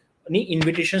LinkedIn ની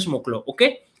ઇન્વિટેશન્સ મોકલો. ઓકે,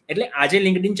 એટલે આજે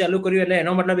LinkedIn ચાલુ કર્યું એટલે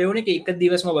એનો મતલબ એવો નહીં કે એક જ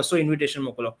દિવસમાં 200 ઇન્વિટેશન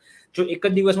મોકલો. જો એક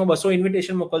જ દિવસમાં 200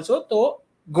 ઇન્વિટેશન મોકલશો તો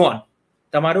ગોન,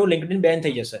 તમારું LinkedIn બેન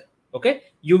થઈ જશે. Okay,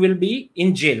 you will be in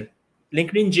jail,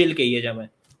 LinkedIn jail કહીએ છીએ અમે.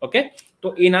 ઓકે, તો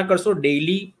એ ના કરશો.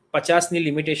 ડેઈલી 50 ની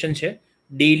લિમિટેશન છે.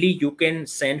 Daily you can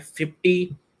send 50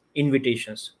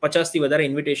 invitations. 50 થી વધારે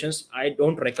ઇન્વિટેશન્સ I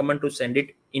don't recommend to send it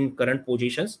in current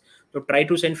positions. So try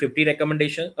to send 50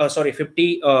 recommendations,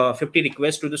 50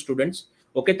 requests to the students.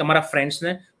 Okay, તમારા friends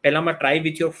ને પહેલામાં try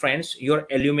with your friends, your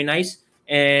alumni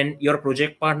and your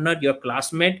project partner, your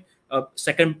classmate,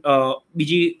 second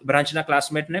બીજી બ્રાન્ચના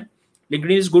classmate ને.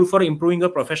 LinkedIn is good for improving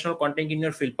your professional content in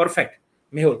your field. Perfect,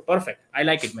 Mehul, perfect. I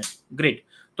like it, man. Great.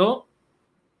 તો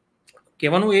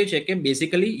કહેવાનું એ છે કે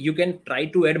basically you can try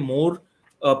to add more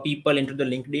people into the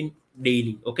LinkedIn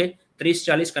daily. Okay,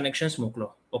 30-40 connections મોકલો.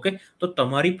 Okay, તો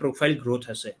તમારી profile grow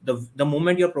થશે. The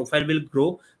moment your profile will grow,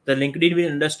 the LinkedIn will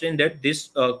understand that this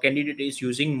candidate is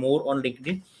using more on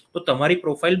LinkedIn. તો તમારી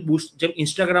profile boost, જેમ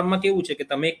ઇન્સ્ટાગ્રામમાં કેવું છે કે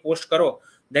તમે એક પોસ્ટ કરો,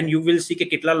 then you will see કે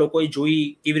કેટલા લોકોએ જોઈ,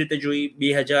 કેવી રીતે જોઈ,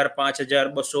 2000,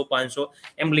 5000, 200, 500.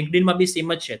 એમ LinkedInમાં બી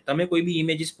સેમ જ છે. તમે કોઈ બી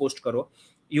ઇમેજીસ પોસ્ટ કરો,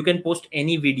 you can post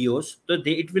any videos, so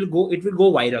it will go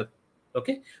viral.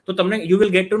 Okay, તો તમને you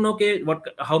will get to know કે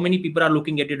how many people are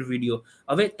looking at your video.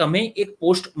 હવે તમે એક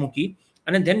પોસ્ટ મૂકી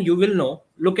અને then you will know.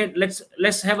 Look at,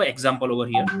 let's have an example over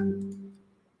here.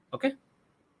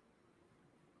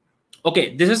 Okay,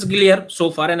 this is clear so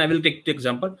far and I will take the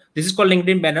example. This is called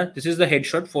LinkedIn banner. This is the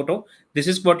headshot photo. This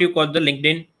is what you call the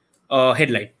LinkedIn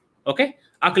headline. Okay,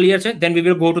 આ clear છે? Then we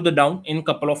will go to the down in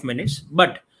couple of minutes.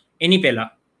 But any પહેલા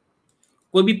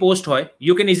કોઈ બી post હોય,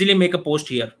 you can easily make a post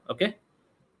here. Okay,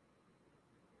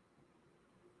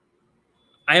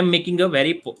 I am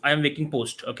making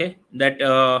post. Okay, that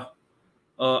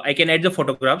I can add the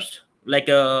photographs, like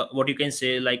what you can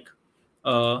say, like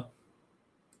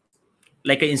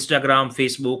a Instagram,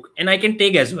 Facebook, and I can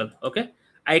tag as well. Okay,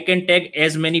 I can tag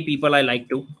as many people I like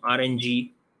to. RNG,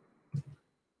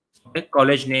 okay,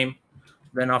 college name,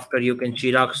 then after you can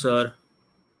Chirag sir.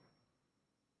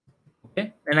 Okay,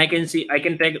 and I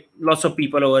can tag lots of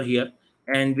people over here,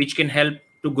 and which can help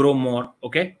to grow more.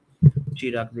 Okay,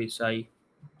 Chirag Desai.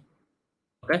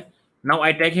 Okay, now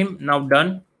I tag him. Now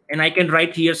done. And I can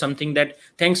write here something that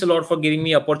thanks a lot for giving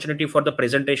me opportunity for the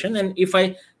presentation. And if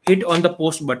I hit on the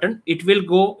post button, it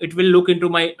will look into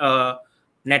my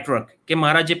network કે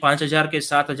મારા જે 5000 કે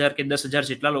 7000 કે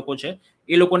 10000 જેટલા લોકો છે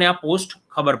એ લોકોને આ પોસ્ટ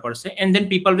ખબર પડશે. And then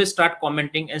people will start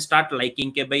commenting and start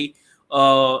liking કે ભાઈ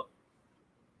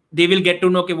they will get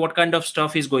to know કે what kind of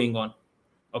stuff is going on.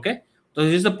 Okay, so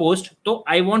this is the post. So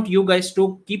I want you guys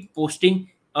to keep posting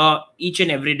each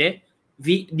and every day.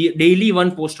 Daily one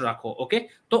post રાખો. Okay,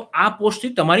 તો આ પોસ્ટથી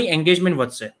તમારી engagement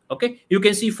વધશે. Okay, you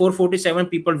can see 447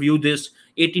 people view this,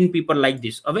 18 people like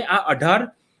this. હવે આ 18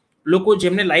 લોકો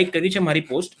જેમને like કરી છે મારી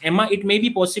પોસ્ટ, એમાં it may be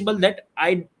possible that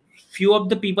few of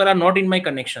the people are not in my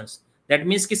connections. That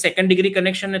means कि second degree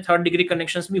connection and third degree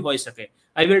connections भी होई सके.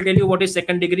 I will tell you what is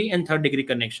second degree and third degree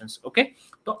connections. Okay,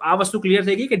 तो આ વસ્તુ clear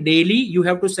થઈ ગઈ કે daily you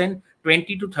have to send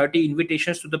 20 to 30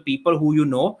 invitations to the people who you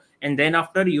know, and then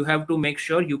after you have to make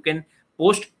sure you can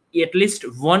post at least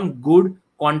one good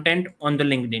content on the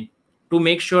LinkedIn to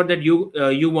make sure that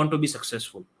you want to be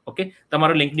successful. Okay,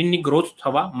 તમારો LinkedIn ની growth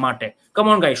થવા માટે.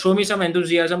 Come on guys, show me some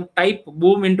enthusiasm. Type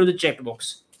boom into the chat box.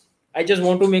 I just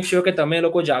want to make sure કે તમે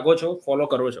લોકો જાગો છો, follow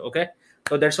કરો છો. Okay,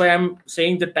 so that's why I'm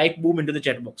saying the type boom into the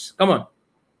chat box. Come on.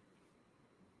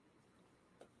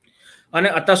 અને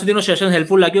અત્યાર સુધીનો સેશન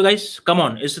હેલ્પફુલ લાગ્યો guys? Come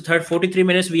on, it's the 43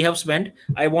 minutes we have spent.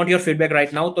 I want your feedback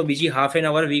right now. તો બીજી half an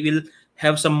hour we will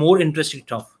have some more interesting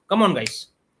stuff. Come on guys.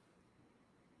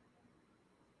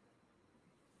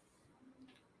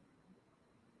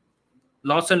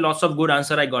 Lots and lots of good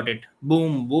answer. I got it.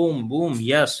 Boom, boom, boom.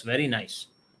 Yes, very nice.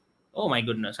 Oh my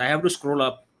goodness, I have to scroll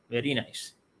up. Very nice.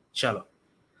 Chalo.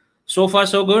 So far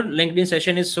so good. LinkedIn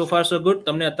session is so far so good.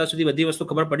 તમને અત્યાર સુધી બધી વસ્તુ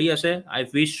ખબર પડી હશે. I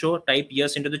wish so. Type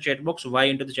yes into the chat box, Y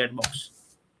into the chat box.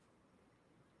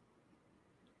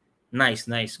 Nice,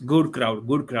 nice. Good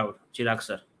crowd, Chirag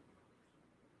sir.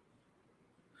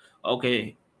 Okay,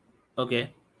 okay.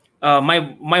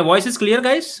 My voice is clear,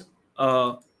 guys.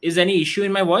 Is any issue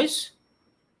in my voice?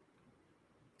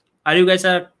 Are you guys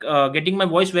getting my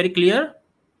voice very clear?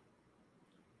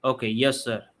 Okay, yes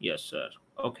sir, yes sir.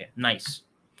 Okay, nice.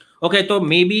 Okay, તો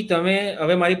maybe તમે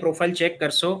હવે મારી profile check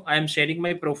કરશો. I am sharing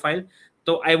my profile.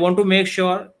 તો I want to make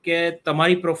sure કે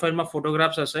તમારી પ્રોફાઇલમાં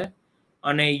photographs હશે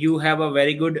અને you have a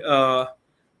very good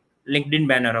LinkedIn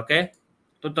banner. Okay,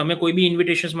 તો તમે કોઈ બી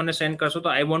ઇન્વિટેશન્સ મને સેન્ડ કરશો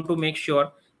તો I want to make sure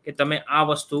કે તમે આ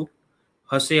વસ્તુ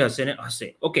હશે હશે ને હશે.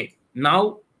 ઓકે, નાવ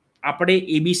આપણે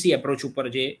એબીસી એપ્રોચ ઉપર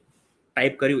જે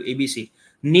ટાઈપ કર્યું એબીસી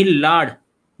નીલ લાડ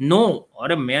નો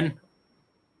અરે main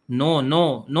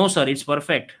no sir, it's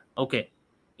perfect. Okay,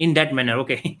 in that manner.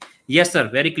 Okay. Yes sir,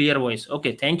 very clear voice.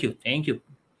 Okay, thank you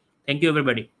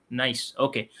everybody. Nice.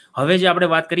 Okay, હવે જે આપણે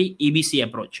વાત કરી ABC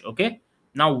approach. Okay,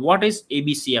 now what is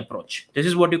ABC approach? This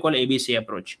is what you call ABC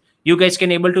approach. You guys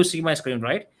can able to see my screen,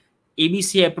 right?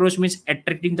 ABC approach means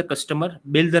attracting the customer,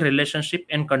 build the relationship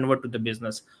and convert to the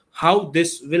business. How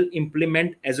this will implement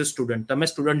as a student? તમે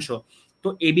student છો તો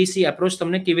ABC approach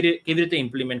તમને કેવી રીતે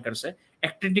implement કરશે?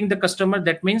 Attracting the customer,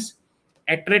 that means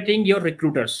attracting your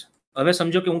recruiters. હવે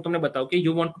સમજો કે હું તમને બતાવું કે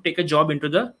you want to take a job into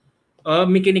the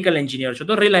mechanical engineer છો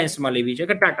તો રિલાયન્સમાં લેવી છે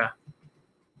કે ટાટા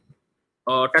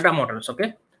મોટર્સ. ઓકે,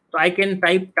 તો I can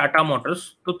type Tata motors.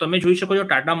 તો તમે જોઈ શકો છો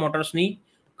ટાટા મોટર્સની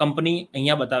કંપની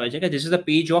અહીંયા બતાવે છે કે this is the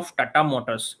page of Tata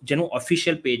motors, જેનું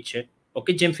ઓફિશિયલ પેજ છે.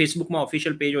 ઓકે, જેમ ફેસબુકમાં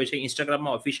ઓફિશિયલ પેજ હોય છે,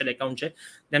 ઇન્સ્ટાગ્રામમાં ઓફિશિયલ એકાઉન્ટ છે,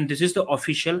 then this is the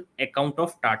official account of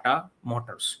Tata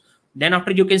Motors. Then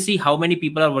after you can see how many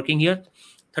people are working here.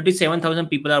 37,000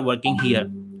 people are working here.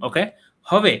 Okay,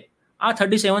 હવે આ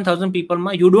 37,000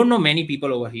 peopleમાં you don't know many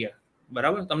people over here.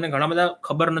 બરાબર, તમને ઘણા બધા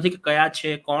ખબર નથી કે કયા છે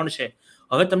કોણ છે.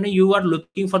 હવે તમને you are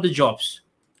looking for the jobs.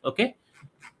 Okay,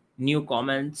 new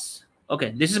comments. Okay,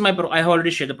 this is my I have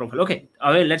already shared the profile. Okay,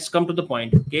 હવે let's come to the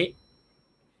point. Okay,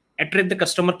 attract the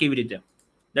customer કેવી રીતે?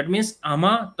 That means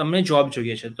આમાં તમને job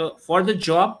જોઈએ છે તો for the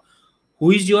job who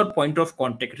is your point of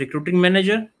contact? Recruiting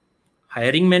manager,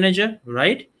 hiring manager,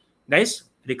 right guys?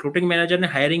 Recruiting manager ને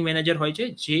hiring manager હોય છે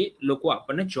જે લોકો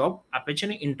આપણને જોબ આપે છે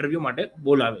ને ઇન્ટરવ્યુ માટે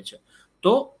બોલાવે છે.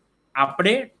 તો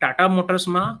આપણે Tata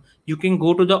મોટર્સમાં you can go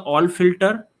to the all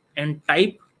filter and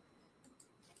type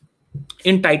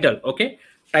in title. Okay,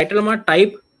 ટાઇટલમાં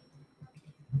type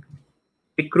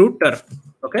રિક્રુટર.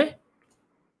 Okay,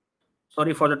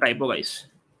 sorry for the typo guys.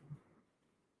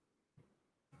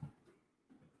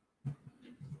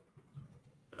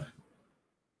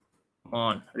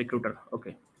 On recruiter.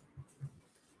 Okay,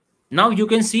 now you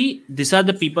can see these are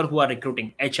the people who are recruiting: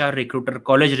 HR recruiter,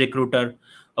 college recruiter.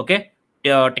 Okay,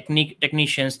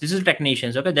 technicians. This is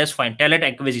technicians. Okay, that's fine. Talent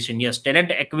acquisition. Yes, talent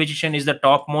acquisition is the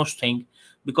topmost thing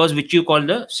because which you call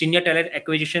the senior talent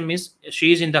acquisition means she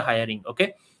is in the hiring. Okay,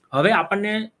 હવે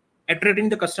આપણને attracting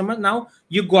the customer. Now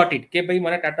you got it કે ભાઈ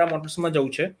મારે ટાટા મોટર્સમાં જવું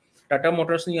છે. ટાટા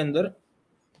મોટર્સની અંદર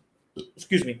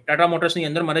ટાટા મોટર્સની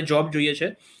અંદર મારે જોબ જોઈએ છે.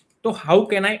 તો how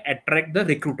can I attract the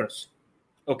recruiters?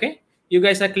 Okay, you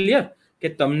guys are clear કે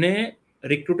તમને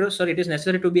recruiter, sir, it is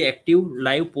necessary to be active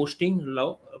live posting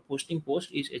post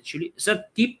is actually, sir,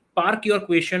 park your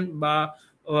question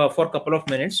for a couple of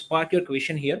minutes. Park your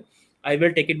question here. I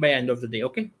will take it by end of the day.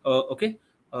 Okay,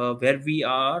 where we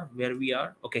are.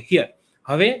 Okay, here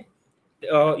હવે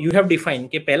you have defined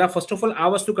કે પહેલા first of all આ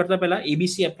વસ્તુ કરતા પહેલા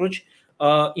ABC approach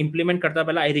implement કરતા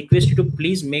પહેલા I request you to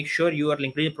please make sure your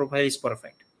LinkedIn profile is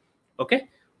perfect. Okay,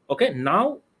 now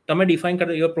તમે define kar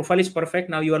your profile is perfect.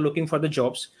 Now you are looking for the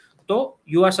jobs. So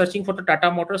you are searching for the Tata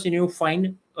Motors and you find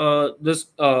this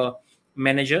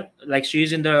manager, like she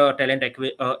is in the talent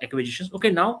acquisitions.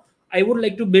 Okay, now I would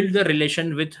like to build the relation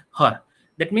with her.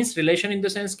 That means relation in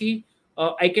the sense ki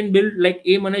I can build like a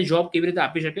mane job kevi rite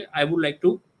api shake. I would like to,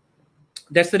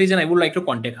 that's the reason I would like to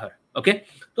contact her. Okay,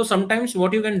 so sometimes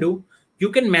what you can do, you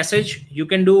can message, you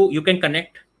can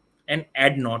connect and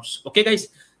add notes. Okay guys,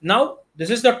 now this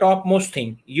is the topmost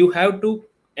thing. You have to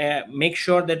make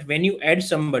sure that when you add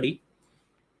somebody,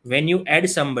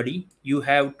 you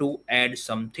have to add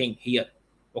something here.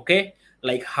 Okay,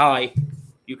 like hi,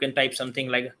 you can type something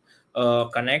like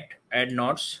connect, add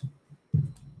notes.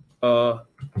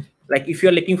 Like if you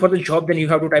are looking for the job, then you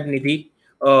have to type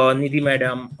Nidhi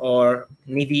madam or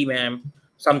Nidhi ma'am,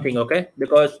 something. Okay,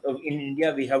 because in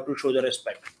India we have to show the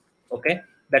respect. Okay,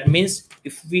 that means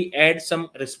if we add some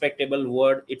respectable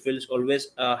word, it will always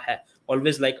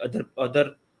always like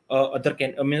other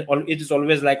can, I mean, it is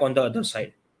always like on the other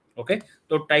side. Okay,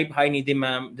 so type hi Nidhi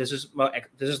ma'am, this is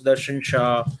Darshan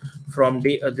Shah from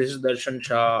this is Darshan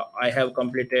Shah. I have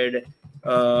completed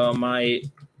my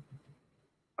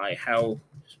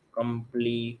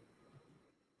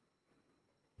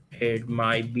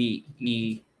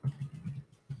BE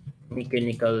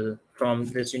mechanical from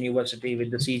this university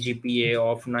with the CGPA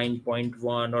of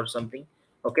 9.1 or something.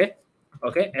 Okay,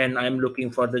 Okay, and I'm looking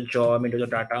for the job into the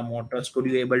Tata Motors. Could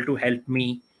you able to help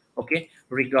me? Okay,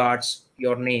 regards,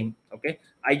 your name. Okay,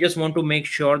 I just want to make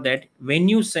sure that when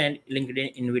you send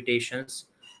LinkedIn invitations,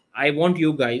 I want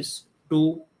you guys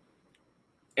to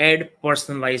add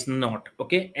personalized note.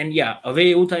 Okay, and yeah, હવે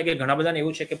એવું થાય કે ઘણા બધાને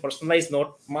એવું છે કે personalized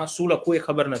note માં શું લખવું એ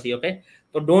ખબર નથી. Okay,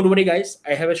 so don't worry guys,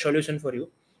 I have a solution for you.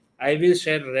 I will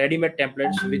share ready-made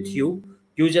templates with you.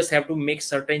 You just have to make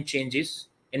certain changes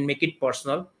and make it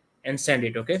personal and send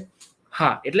it. Okay, હા,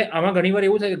 એટલે આમાં ઘણીવાર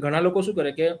એવું થાય કે ઘણા લોકો શું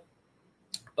કરે કે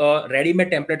રેડીમેડ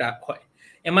ટેમ્પલેટ હોય,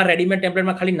 એમાં રેડીમેડ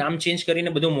ટેમ્પલેટમાં ખાલી નામ ચેન્જ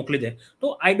કરીને બધું મોકલી દે. તો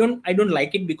I don't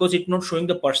like it because it's not showing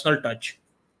the personal touch.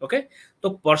 Okay, so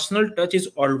personal touch is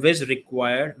always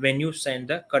required when you send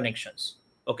the connections.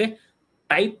 Okay,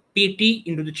 type PT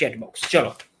into the chat box.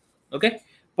 Chalo. Okay,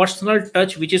 personal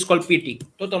touch which is called PT.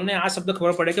 તો તમને આ શબ્દ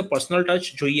ખબર પડે કે personal touch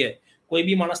જોઈએ. કોઈ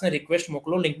બી માણસને રિક્વેસ્ટ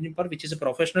મોકલો LinkedIn પર, which is a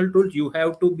professional tool, you have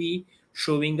to be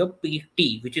showing a PT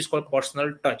which is called personal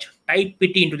touch. Type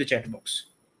PT into the chat box.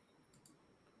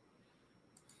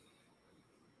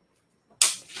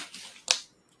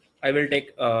 I will take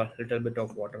a little bit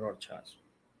of water or chas.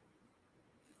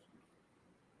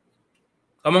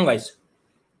 Come on guys,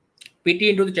 PT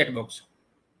into the chat box.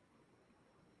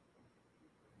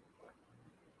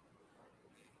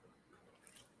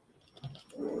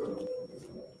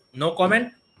 No comment.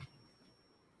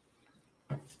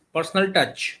 Personal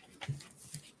touch.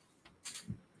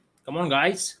 Come on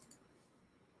guys.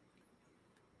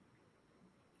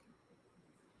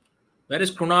 Where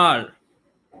is Kunal,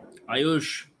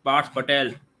 Ayush, Parth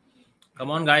Patel?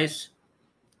 Come on guys.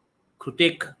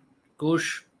 Krutik, Kush,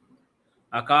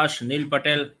 Akash, Neil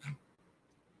Patel.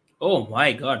 Oh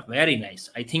my god, very nice.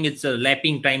 I think it's a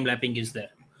time lapping is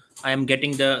there. I am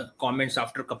getting the comments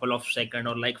after a couple of seconds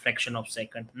or like fraction of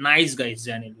second. Nice guys,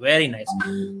 Janil, very nice.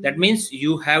 That means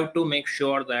you have to make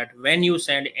sure that when you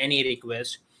send any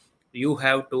request, you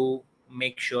have to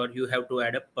make sure you have to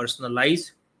add a personal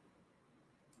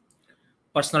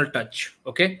touch.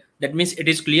 Okay, that means it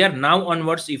is clear now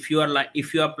onwards. If you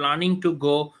are planning to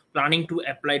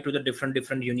apply to the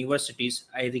different universities,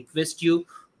 I request you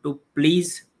to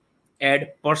please add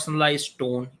personalized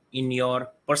tone in your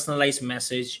personalized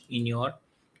message in your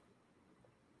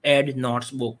add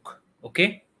notes book.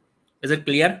 Okay, is it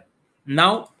clear?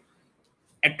 Now,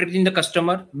 attracting the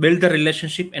customer, build the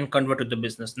relationship and convert to the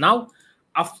business. Now,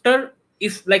 after,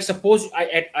 if like suppose I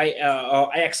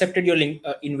accepted your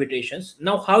invitations,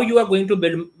 now how you are going to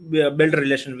build a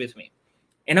relation with me?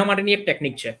 એના માટેની એક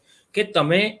technique છે કે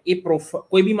તમે એ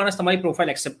કોઈ બી માણસ તમારી profile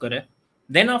accept કરે,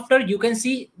 then after you can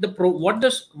see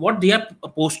what they are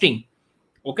posting.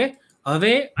 Okay,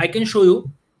 હવે I can show you,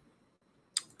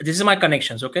 this is my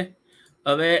connections. Okay,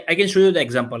 હવે I can show you the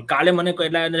example. કાલે મને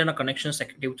કેટલા જણા connections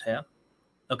active થયા.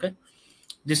 Okay,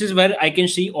 this is where I can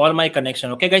see all my connection.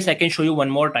 Okay guys, I can show you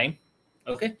one more time.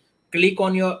 Okay, click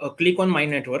on my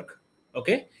network.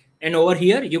 Okay, and over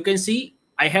here you can see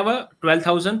I have a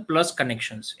 12,000 plus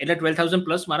connections. એટલે 12,000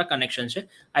 plus મારા connections છે.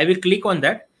 I will click on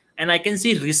that and I can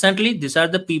see recently these are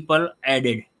the people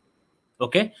added.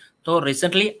 Okay, so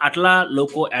recently આટલા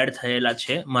લોકો add થયેલા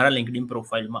છે મારા LinkedIn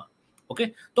profile માં. Okay,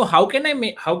 so how can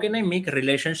I make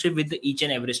relationship with each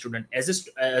and every student?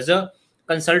 As a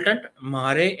consultant,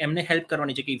 મારે એમને help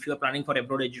કરવાની છે કે if you are planning for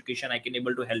abroad education, I can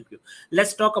able to help you.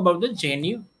 Let's talk about the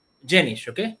Janice.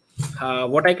 Okay,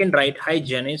 what I can write: hi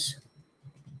Janice,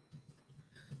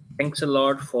 thanks a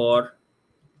lot for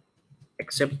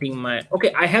accepting my.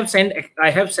 Okay, I have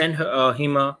sent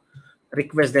him a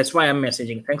request, that's why I'm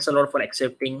messaging. Thanks a lot for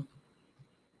accepting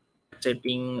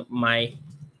my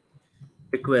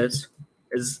request.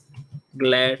 Is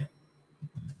glad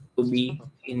to be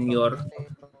in your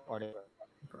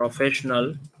professional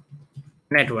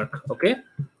network. Okay,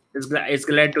 it's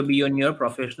glad to be on your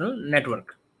professional network.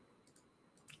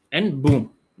 And boom,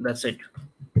 that's it.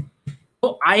 So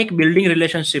I building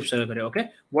relationships. Okay,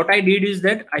 what I did is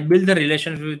that I built the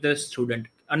relationship with the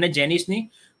student and Janice ni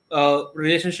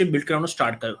relationship build કરવાનું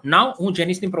start કર્યું. Now હું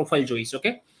Janice ની profile જોઈશ.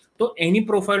 Okay, તો એની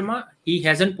profile માં he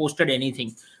hasn't posted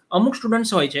anything. અમુક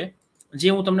students હોય છે જે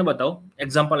હું તમને બતાવું,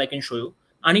 example I can show you.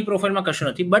 આની profile માં કશું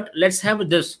નથી, but let's have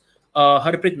this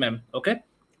Harpreet ma'am. Okay,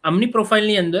 આમની profile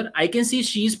ની અંદર I can see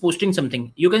she is posting something.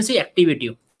 You can see activity.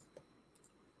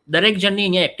 દરેક જણની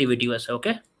અહીંયા activity હશે.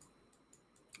 Okay,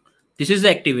 this is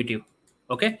the activity.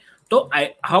 Okay, so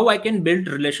how I can build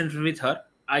relationship with her,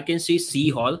 I can see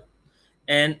hall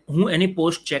and હું એની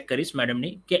post check કરીશ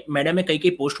મેડમની કે મેડમે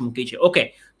કઈ post મૂકી છે. Okay,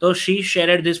 so she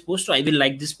shared this post, so I will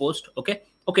like this post.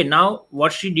 Okay, now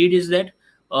what she did is that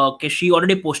she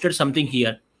already posted something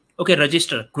here. Okay,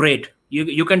 register, great.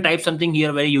 You can type something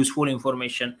here, very useful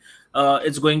information.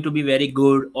 it's going to be very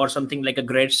good, or something like a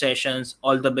great sessions,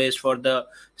 all the best for the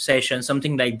session,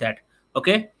 something like that.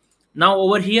 Okay, now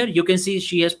over here you can see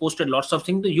she has posted lots of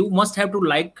things. You must have to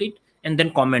like it and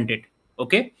then comment it.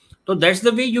 Okay, so that's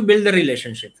the way you build the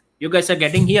relationship. You guys are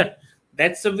getting here?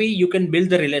 That's the way you can build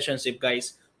the relationship,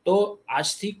 guys. તો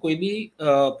આજથી કોઈ બી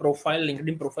profile,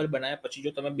 LinkedIn profile બનાવ્યા પછી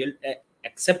જો તમે build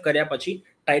accept કર્યા પછી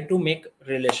try to make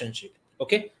relationship.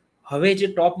 Okay, હવે જે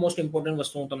ટોપ મોસ્ટ ઇમ્પોર્ટન્ટ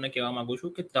વસ્તુ હું તમને કહેવા માંગુ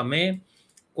છું કે તમે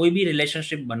કોઈ બી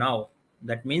રિલેશનશિપ બનાવો,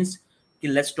 દેટ મીન્સ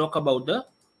કે let's talk about the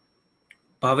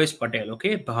Bhavesh Patel.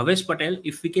 Okay, Bhavesh Patel,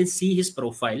 if we can see his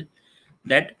profile,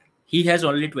 that he has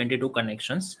only 22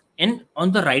 connections, and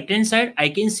on the right hand side I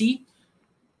can see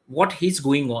what he's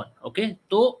going on. Okay,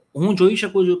 તો હું જોઈ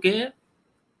શકું છું કે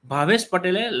ભાવેશ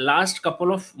પટેલે last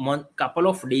couple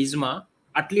of days માં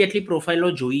આટલી પ્રોફાઇલો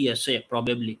જોઈ હશે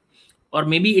probably, or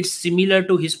maybe it's similar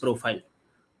to his profile.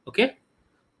 Okay,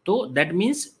 તો that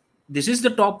means this is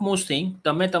the top most thing.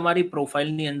 તમે તમારી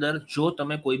પ્રોફાઇલની અંદર જો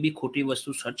તમે કોઈ બી ખોટી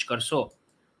વસ્તુ સર્ચ કરશો,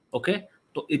 okay,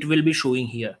 so it will be showing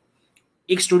here.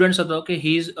 એક સ્ટુડન્ટ હતો કે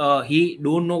he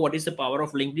don't know what is the power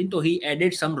of LinkedIn, so he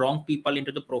added some wrong people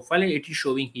into the profile and it is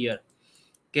showing here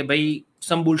કે ભાઈ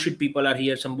some bullshit people are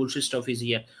here, some bullshit stuff is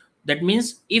here. That means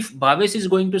if Bhavesh is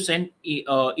going to send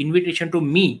invitation to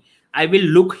me, I will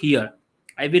look here.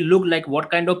 I will look like what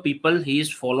kind of people he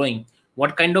is following,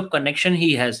 what kind of connection he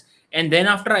has, and then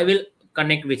after I will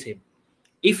connect with him.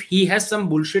 If he has some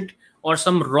bullshit or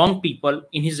some wrong people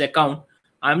in his account,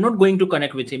 I'm not going to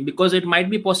connect with him, because it might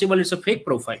be possible it's a fake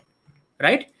profile,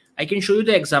 right? I can show you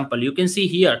the example. You can see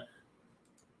here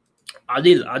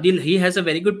Adil, he has a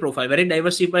very good profile, very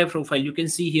diversified profile. You can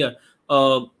see here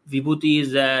Vibhuti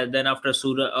is there, then after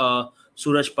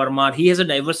Suraj Parmar, he has a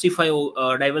diversify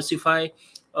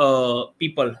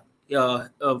people.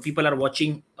 People are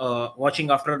watching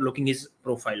after looking his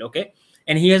profile. Okay,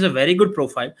 and he has a very good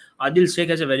profile. Adil Sheikh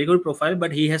has a very good profile,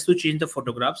 but he has to change the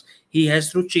photographs, he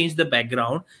has to change the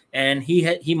background, and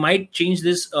he might change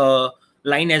this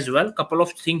line as well. Couple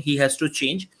of things he has to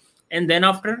change, and then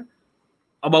after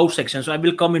about section, so I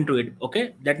will come into it.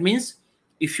 Okay, that means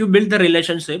if you build the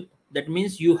relationship, that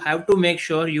means you have to make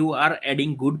sure you are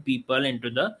adding good people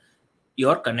into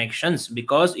your connections,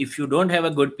 because if you don't have a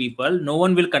good people, no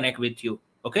one will connect with you.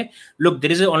 Okay, look,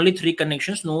 there is only 3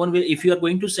 connections. No one will, if you are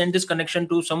going to send this connection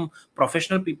to some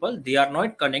professional people, they are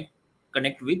not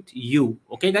connect with you.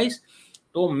 Okay guys,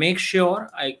 so make sure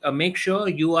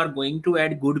you are going to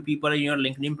add good people in your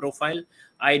LinkedIn profile.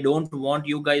 I don't want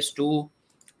you guys to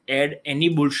add any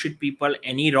bullshit people,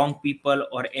 any wrong people,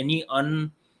 or any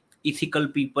unethical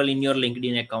people in your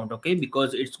LinkedIn account. Okay,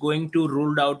 because it's going to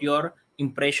rule out your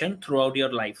impression throughout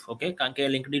your life. Okay, કારણ કે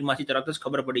LinkedIn માંથી તરત જ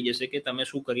ખબર પડી જશે કે તમે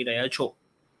શું કરી રહ્યા છો.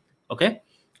 Okay,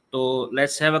 so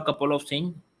let's have a couple of things.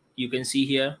 You can see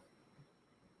here.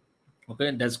 Okay,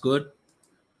 that's good.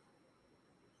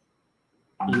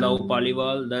 Love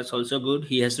Paliwal, that's also good.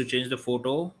 He has to change the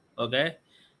photo. Okay,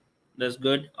 that's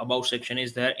good. About section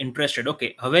is there. Interested.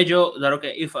 Okay, હવે જો ધારો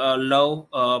કે if Love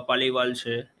Paliwal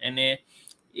છે, and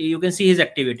you can see his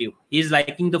activity. He is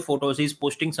liking the photos, he is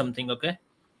posting something. Okay,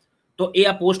 तो ये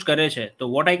आ post करे छे,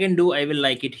 तो what I can do, I will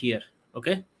like it here.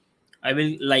 Okay, I will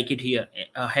like it here.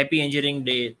 Happy engineering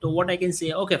day. So what I can say,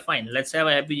 okay, fine, let's have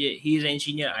a happy day. He is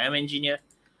engineer, I am engineer.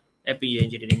 Happy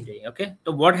engineering day. Okay,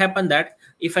 so what happened that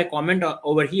if I comment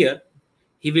over here,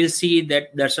 he will see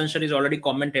that Darshan Shah is already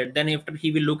commented. Then after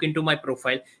he will look into my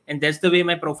profile, and that's the way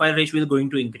my profile reach will going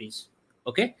to increase.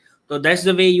 Okay, so that's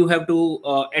the way you have to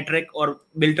attract or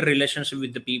build a relationship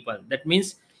with the people. That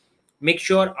means make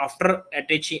sure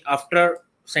after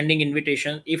sending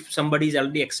invitation, if somebody is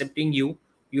already accepting you,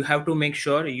 you have to make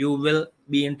sure you will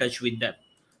be in touch with them.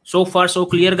 So far so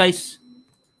clear guys?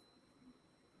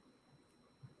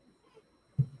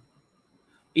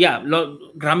 Yeah,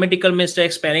 grammatical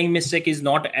mistake, spelling mistake is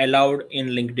not allowed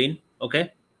in LinkedIn.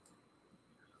 Okay,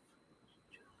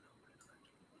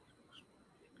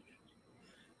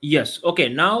 yes. Okay,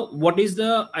 now what is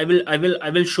the I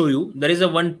will show you. There is a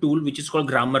one tool which is called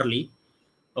Grammarly.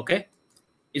 Okay,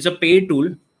 it's a paid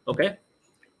tool. Okay,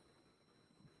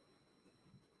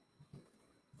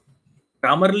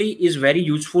 Grammarly is very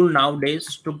useful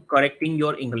nowadays to correcting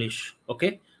your English.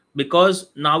 Okay,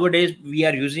 because nowadays we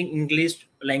are using English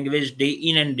language day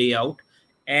in and day out,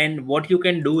 and what you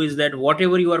can do is that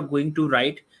whatever you are going to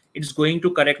write, it's going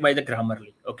to correct by the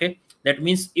Grammarly. Okay, that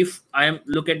means if I am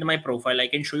look at my profile, I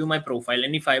can show you my profile,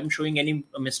 and if I am showing any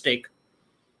mistake,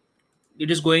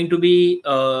 it is going to be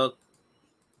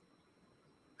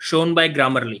shown by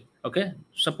Grammarly. Okay,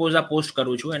 suppose I post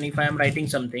karu chu, and if I am writing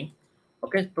something,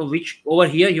 okay, so which over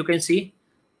here you can see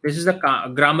this is the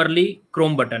Grammarly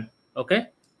Chrome button. Okay,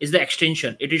 is the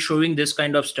extension. It is showing this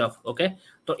kind of stuff. Okay,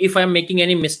 so if I'm making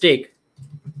any mistake,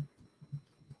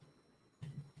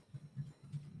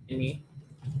 any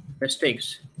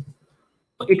mistakes,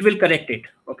 it will correct it.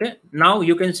 Okay, now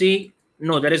you can see,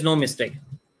 no, there is no mistake.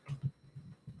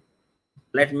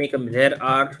 Let me come, there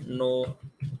are no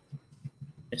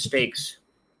mistakes.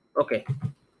 Okay,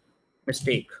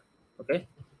 mistake. Okay,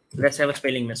 let's have a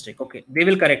spelling mistake. Okay, they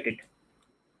will correct it.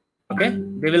 Okay,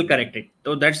 they will correct it.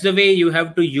 So that's the way you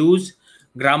have to use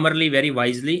Grammarly very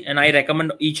wisely, and I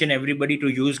recommend each and everybody to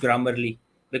use Grammarly,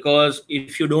 because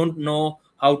if you don't know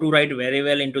how to write very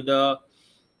well into the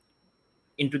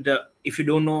if you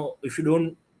don't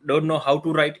know how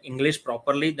to write English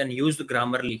properly, then use the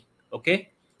Grammarly. Okay,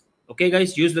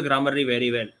 guys, use the Grammarly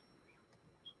very well.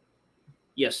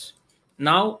 Yes.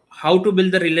 Now, how to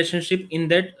build the relationship in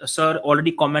that? Sir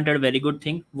already commented very good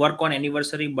thing. Work on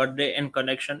anniversary, birthday, and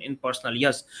connection in personal.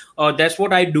 Yes, that's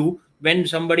what I do when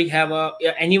somebody have a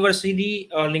anniversary.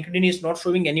 LinkedIn is not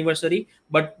showing anniversary,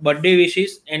 but birthday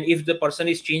wishes, and if the person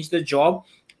is changed the job,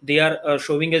 they are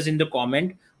showing us in the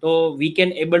comment. So we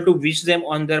can able to wish them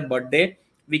on their birthday.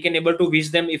 We can able to wish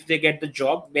them if they get the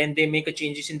job, when they make a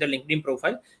changes in the LinkedIn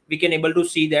profile. We can able to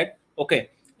see that.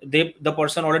 Okay, the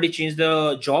person already changed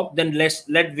the job, then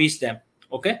let wish them.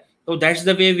 Okay, so that's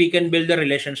the way we can build the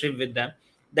relationship with them.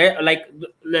 They like,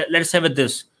 let's have it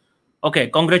this. Okay,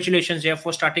 congratulations, Jeff,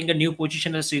 for starting a new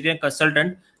position as a senior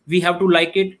consultant. We have to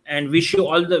like it and wish you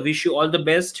all the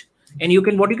best. And you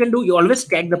can, what you can do, you always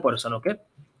tag the person. Okay,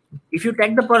 if you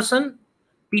tag the person,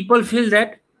 people feel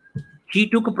that he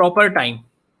took a proper time.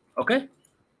 Okay,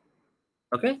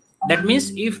 that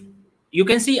means if you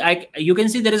can see, you can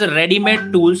see there is a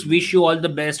ready-made tools, wish you all the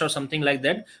best or something like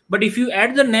that. But if you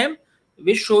add the name,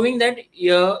 which showing that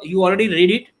you already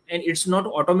read it, and it's not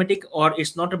automatic or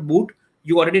it's not a boot,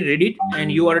 you already read it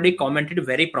and you already commented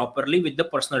very properly with the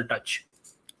personal touch.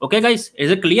 Okay, guys,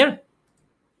 is it clear?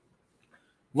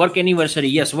 Work anniversary,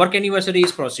 yes, work anniversary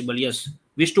is possible. Yes,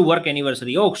 wish to work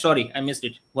anniversary. Oh, sorry, I missed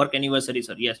it. Work anniversary,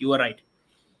 sir. Yes, you are right.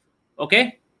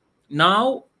 Okay,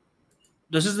 now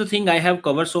this is the thing I have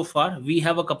covered so far. We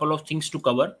have a couple of things to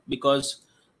cover, because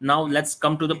now let's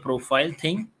come to the profile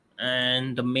thing.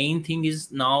 And the main thing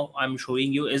is, now I'm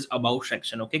showing you is about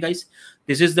section. Okay, guys,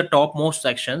 this is the topmost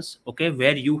sections. Okay,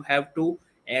 where you have to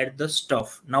add the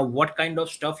stuff. Now, what kind of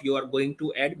stuff you are going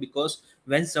to add? Because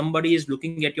when somebody is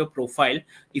looking at your profile,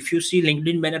 if you see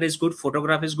LinkedIn banner is good,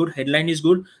 photograph is good, headline is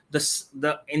good,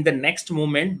 in the next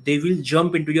moment they will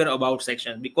jump into your about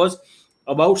section, because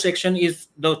about section is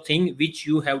the thing which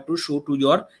you have to show to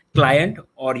your client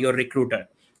or your recruiter.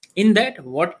 In that,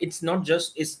 what it's not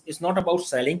just it's not about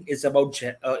selling, it's about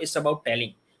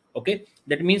telling. Okay,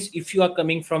 that means if you are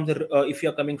coming from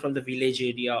the village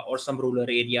area or some rural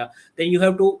area, then you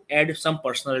have to add some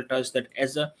personal touch, that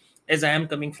as I am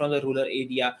coming from the rural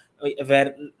area,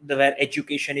 where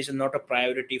education is not a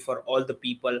priority for all the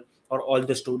people or all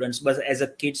the students, but as a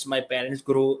kids, my parents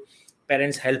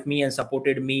helped me and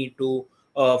supported me to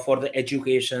for the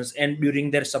educations, and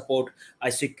during their support I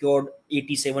secured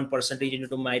 87%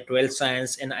 into my 12th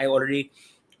science, and I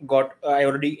got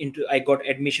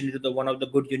admission into the one of the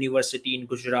good university in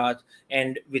Gujarat,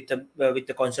 and with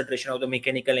the concentration of the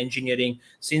mechanical engineering.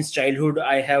 Since childhood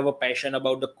I have a passion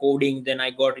about the coding, then I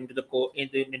got into the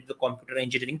computer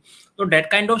engineering. So that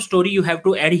kind of story you have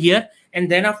to add here, and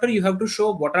then after you have to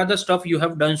show what are the stuff you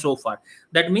have done so far.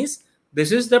 That means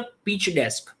this is the pitch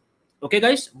desk. Okay,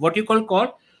 guys, what you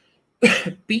call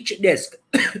pitch desk.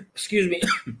 Excuse me.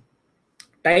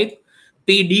 Type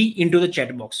PD into the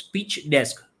chat box. Pitch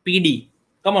desk. PD.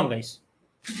 Come on, guys.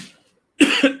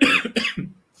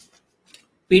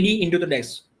 PD into the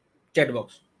desk chat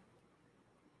box.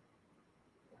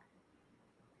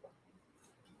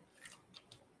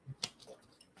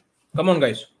 Come on,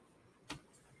 guys.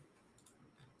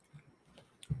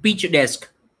 Pitch desk.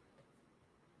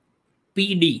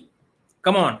 PD.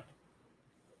 Come on.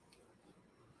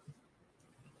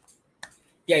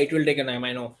 Yeah, it will take a time,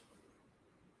 I know.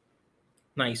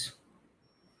 Nice.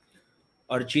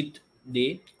 Arjit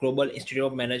De, Global Institute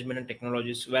of Management and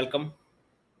Technologies. Welcome.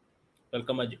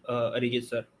 Welcome, Arijit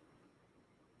sir.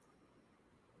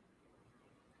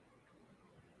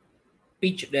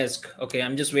 Pitch desk. Okay,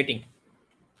 I'm just waiting.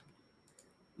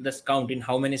 Let's count in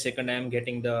how many seconds I am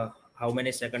getting how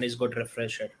many seconds is got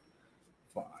refreshed.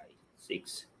 5,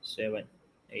 6, 7,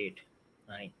 8,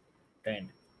 9, 10,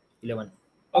 11.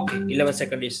 Okay, 11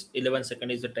 seconds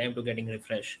is the time to getting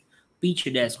refresh. Pitch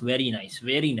desk, very nice,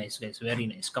 guys, very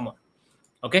nice. Come on.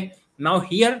 Okay, now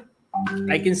here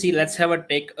I can see, let's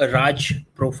take a Raj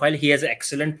profile. He has an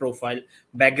excellent profile.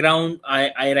 Background,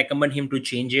 I recommend him to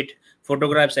change it.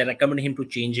 photographs. I recommend him to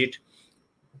change it.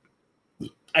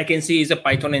 I can see he's a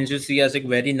Python enthusiastic,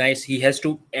 very nice. He has to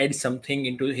add something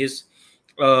into his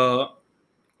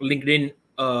LinkedIn,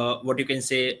 what you can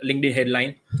say, LinkedIn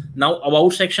headline. Now,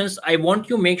 about sections, I want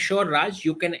you make sure, Raj,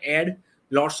 you can add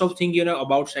lots of things,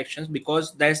 about sections,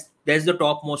 because that's the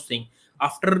topmost thing.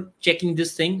 After checking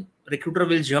this thing, recruiter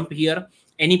will jump here.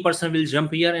 Any person will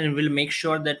jump here and will make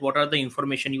sure that what are the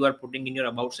information you are putting in your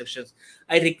about sections.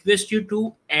 I request you to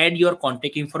add your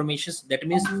contact information. That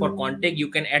means for contact, you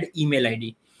can add email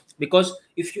ID, because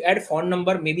if you add phone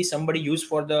number, maybe somebody use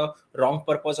for the wrong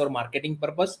purpose or marketing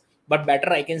purpose. But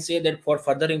better, I can say that for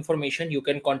further information, you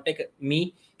can contact me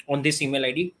on this email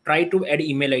ID. Try to add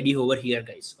email ID over here,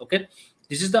 guys. Okay,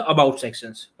 this is the about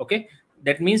sections. Okay,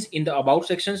 that means in the about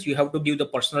sections, you have to give the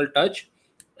personal touch.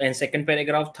 And second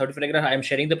paragraph, third paragraph, I am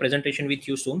sharing the presentation with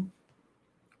you soon.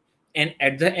 And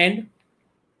at the end,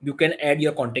 you can add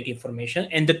your contact information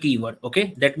and the keyword.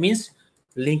 Okay, that means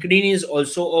LinkedIn is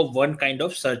also a one kind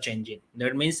of search engine.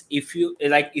 That means if you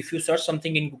search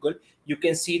something in Google, you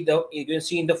can see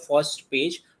in the first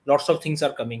page lots of things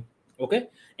are coming. Okay,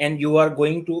 and you are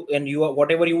going to, and you are,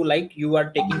 whatever you like, you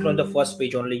are taking from the first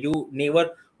page only. You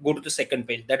never go to the second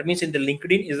page. That means in the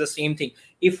LinkedIn is the same thing.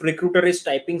 If recruiter is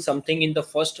typing something in the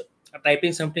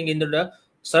the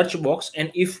search box, and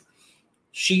if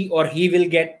she or he will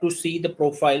get to see the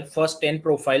profile, first 10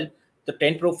 profile, the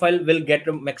 10 profile will get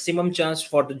a maximum chance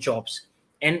for the jobs.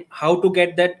 And how to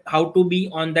get that, how to be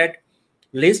on that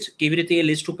list, કેવી રીતે એ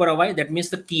list ઉપર અવાય, that means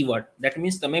the keyword. That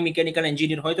means તમે mechanical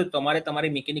engineer હોય તો તમારે તમારી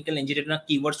mechanical એન્જિનિયરના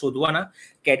keyword શોધવાના.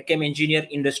 કેડકેમ engineer,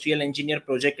 industrial engineer,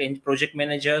 project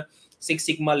manager, six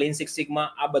sigma, લીન સિક્સ સિગ્મા,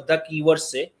 આ બધા કીવર્ડ્સ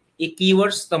છે. એ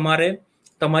કીવર્ડ્સ તમારે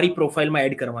તમારી પ્રોફાઇલમાં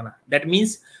એડ કરવાના. That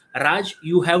means, Raj,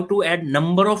 you have to add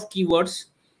number of keywords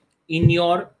in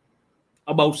your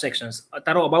about sections.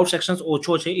 તારો about sections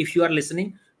ઓછો છે. If you are listening,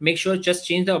 make sure just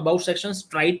change the about sections.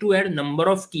 Try to add number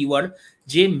of keyword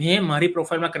જે મેં મારી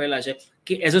પ્રોફાઇલમાં કરેલા છે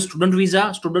કે as a student visa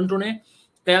સ્ટુડન્ટોને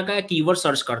કયા કયા કીવર્ડ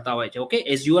સર્ચ કરતા હોય છે. Okay,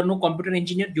 as you are no computer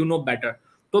engineer, you know better.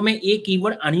 તો મેં એ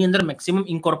કીવર્ડ આની અંદર મેક્સિમમ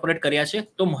ઇન્કોર્પોરેટ કર્યા છે.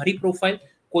 તો મારી પ્રોફાઇલ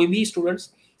કોઈ બી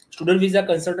સ્ટુડન્ટ વિઝા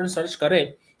કન્સલ્ટન્ટ સર્ચ કરે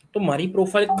તો મારી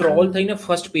પ્રોફાઇલ ક્રોલ થઈને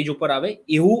ફર્સ્ટ પેજ ઉપર આવે,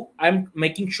 એવું આઈ એમ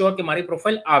મેકિંગ શ્યોર કે મારી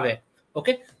પ્રોફાઇલ આવે.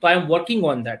 ઓકે, તો આઈ એમ વર્કિંગ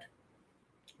ઓન ધેટ.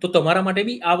 તો તમારા માટે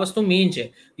બી આ વસ્તુ મેઇન છે.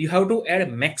 You have to add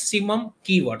maximum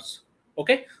keywords.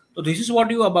 Okay, so this is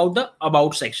what you about the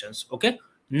about sections. Okay,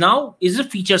 now is the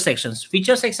feature sections.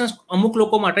 Feature sections અમુક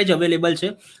લોકો માટે જ available છે.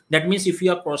 That means if you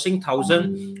are crossing 1000,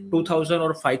 2000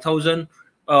 or 5000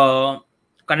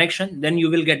 connection, then you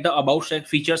will get the about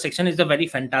feature section. Is a very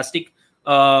fantastic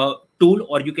tool,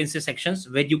 or you can say sections,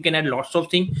 where you can add lots of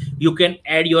things. You can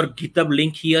add your GitHub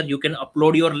link here, you can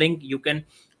upload your link, you can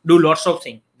do lots of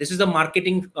things. This is the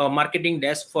marketing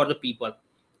desk for the people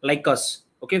like us.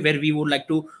 Okay, where we would like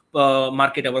to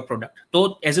market our product. So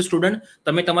as a student,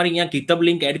 તમે તમારી અહીંયા GitHub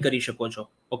link add કરી શકો છો.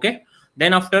 Okay,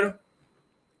 then after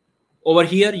over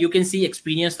here you can see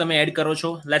experience તમે add કરો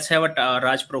છો. Let's have a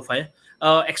Raj profile.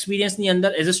 Experience ની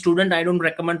અંદર as a student, I don't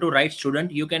recommend to write student.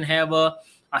 You can have a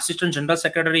assistant general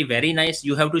secretary, very nice.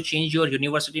 You have to change your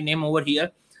university name over here.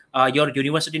 Your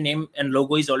university name and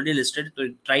logo is already listed, so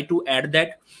try to add that.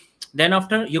 Then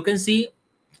after you can see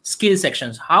skill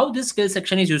sections. How this skill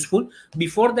section is useful?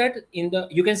 Before that, in the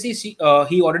you can see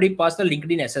he already passed the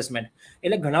LinkedIn assessment.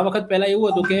 એટલે ઘણા વખત પહેલા એવું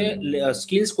હતું કે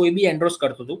skills કોઈ બી endorse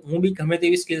કરતું હતું. હું બી ગમે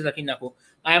તેવી સ્કિલ્સ રાખી નાખું.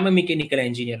 I am a mechanical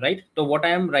engineer, right? So what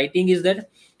I am writing is that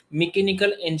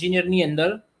mechanical engineer ની અંદર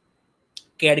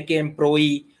CAD/CAM,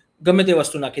 ProE ગમે તે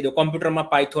વસ્તુ નાખી દો. કોમ્પ્યુટરમાં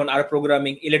Python, R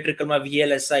programming, ઇલેક્ટ્રિકલમાં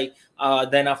VLSI,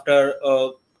 then after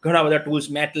ઘણા બધા ટૂલ્સ,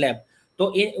 MATLAB. તો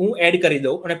એ હું એડ કરી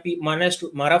દઉં અને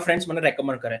મારા ફ્રેન્ડ્સ મને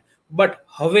રેકમેન્ડ કરે. બટ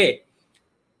હવે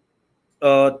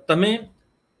તમે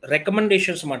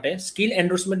રેકમેન્ડેશન્સ માટે, સ્કિલ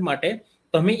એન્ડોર્સમેન્ટ માટે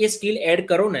તમે એ સ્કિલ એડ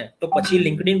કરો ને, તો પછી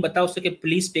LinkedIn બતાવશે કે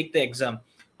પ્લીઝ ટેક ધ એક્ઝામ,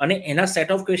 અને એના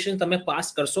સેટ ઓફ ક્વેશ્ચન તમે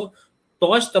પાસ કરશો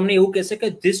તો જ તમને એવું કહેશે કે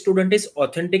this student is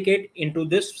authenticate into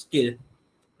this skill,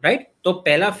 right? તો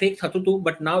પહેલા ફેક થતું હતું,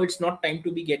 but now it's not time to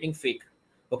B gating fake.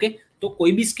 Okay, તો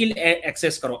કોઈ બી સ્કિલ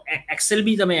એક્સેસ કરો. એક્સેલ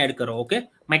બી તમે એડ કરો. Okay,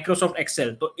 Microsoft Excel.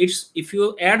 તો it's if you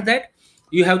add that,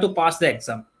 you have to pass the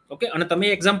exam. Okay, અને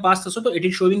તમે એક્ઝામ પાસ થશો તો it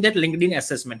is showing that LinkedIn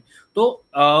assessment. તો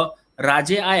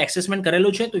રાજે આ એસેસમેન્ટ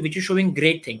કરેલું છે, તો which is showing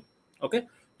great thing. Okay,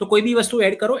 તો કોઈ બી વસ્તુ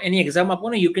એડ કરો, એની એક્ઝામ આપો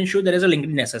ને, you can show there is a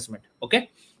LinkedIn assessment. Okay,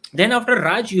 then after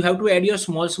Raj, you have to add your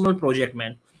small project,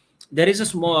 man. There is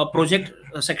a small project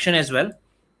section as well.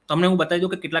 તમને હું બતાવી દઉં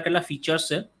કે કેટલા કેટલા ફીચર્સ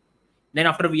છે. Then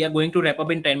after we are going to wrap up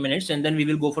in 10 minutes, and then we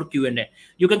will go for Q&A.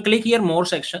 You can click here more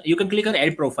section. You can click on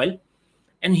add profile,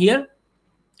 and here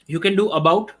you can do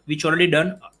about, which already done.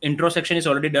 Intro section is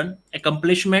already done.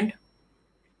 Accomplishment,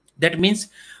 That means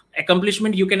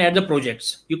accomplishment, you can add the projects,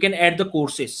 you can add the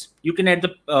courses, you can add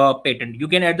the patent, you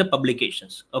can add the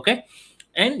publications, okay,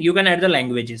 and you can add the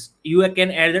languages, you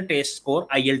can add the test score,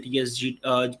 IELTS,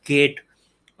 GATE,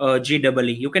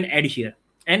 GEE, you can add here.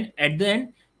 And at the end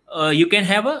you can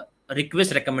have a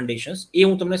request recommendations. એ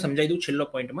હું તમને સમજાવી દઉં છેલ્લો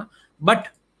પોઈન્ટમાં. But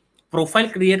profile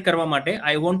create કરવા માટે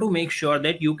I want to make sure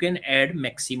that you can add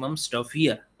maximum stuff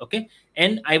here, okay,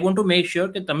 and I want to make sure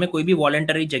કે તમે કોઈ બી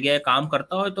વોલેન્ટરી જગ્યાએ કામ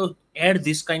કરતા હોય તો add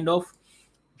this kind of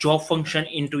job function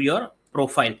into your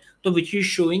profile, so which is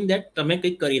showing that તમે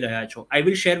કંઈક કરી રહ્યા છો. I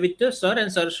will share with the sir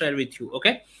and sir share with you,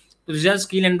 okay. તો these are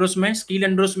skill endorsement. Skill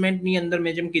એન્ડોર્સમેન્ટની અંદર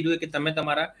મેં જેમ કીધું કે તમે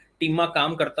તમારા ટીમમાં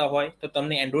કામ કરતા હોય તો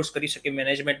તમને એન્ડોર્સ કરી શકે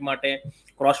મેનેજમેન્ટ માટે,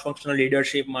 ક્રોસ ફંક્શનલ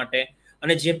લીડરશિપ માટે.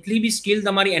 અને જેટલી બી સ્કિલ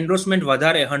તમારી એન્ડોર્સમેન્ટ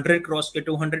વધારે 100 ક્રોસ કે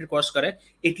 200 ક્રોસ કરે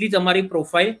એટલી તમારી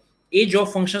પ્રોફાઇલ એ જોબ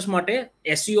ફંક્શન્સ માટે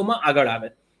એસઈઓમાં આગળ આવે.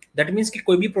 દેટ મીન્સ કે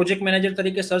કોઈ બી પ્રોજેક્ટ મેનેજર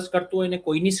તરીકે સર્ચ કરતું હોય ને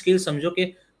કોઈની સ્કિલ સમજો કે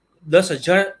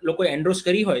 10,000 લોકો એન્ડોર્સ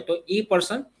કરી હોય તો એ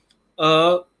પર્સન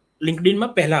લિંક્ડઇનમાં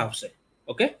પહેલા આવશે,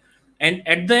 okay. And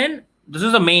at the and this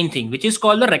is the main thing which is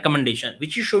called the recommendation,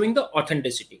 which is showing the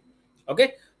authenticity, okay.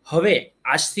 હવે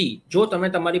આજથી જો તમે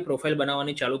તમારી પ્રોફાઇલ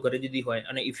બનાવવાની ચાલુ કરી દીધી હોય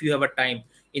અને if you have a time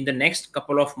in the next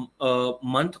couple of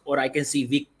month or I can see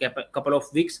couple of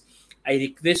weeks, I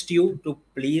request you to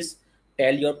please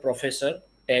tell your professor,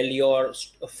 tell your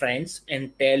friends and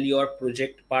tell your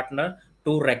project partner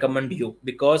to recommend you,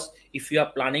 because if you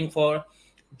are planning for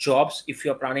jobs, if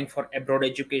you are planning for abroad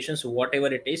educations,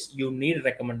 whatever it is, you need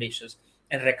recommendations.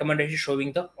 And recommendation showing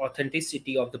the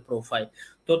authenticity of the profile.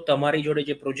 તો તમારી જોડે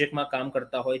જે પ્રોજેક્ટમાં કામ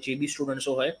કરતા હોય, જે બી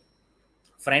સ્ટુડન્ટ્સો હોય,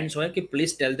 ફ્રેન્ડ્સ હોય, કે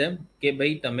પ્લીઝ ટેલ ધેમ કે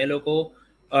ભાઈ તમે લોકો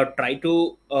ટ્રાય ટુ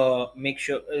મેક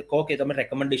શ્યોર કહો કે તમે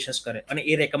રેકમેન્ડેશન્સ કરે, અને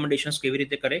એ રેકમેન્ડેશન્સ કેવી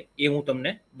રીતે કરે એ હું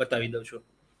તમને બતાવી દઉં છું.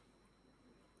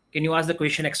 Can you ask the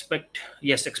question?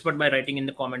 Yes, expert by writing in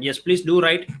the comment. Yes, please do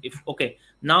write. If okay,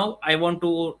 now I want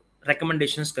to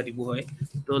recommendations કરિવું હોય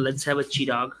તો let's have a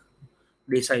Chirag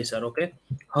Desai sir, okay.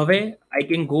 હવે I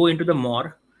can go into the more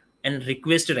and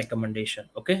request a recommendation,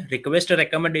 okay. Request a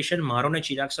recommendation મારો ને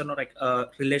Chirag sir no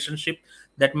relationship,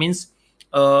 that means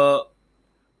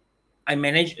I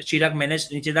manage Chirag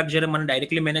જ્યારે મને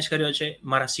directly manage કર્યો છે,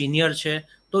 મારા senior છે,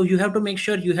 so you have to make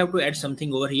sure you have to add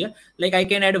something over here, like I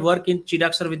can add work in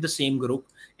Chirag sir with the same group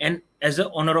and as a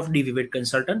owner of DVVIT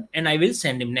consultant, and I will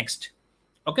send him next,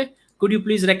 okay. Could you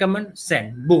please recommend? Send,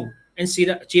 boom, and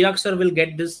Chirag sir will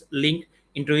get this link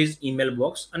into his email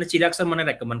box and Chirag sir મને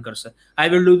recommend કરશે. I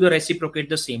will do the reciprocate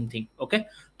the same thing, okay.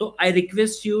 So I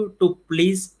request you to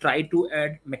please try to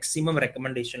add maximum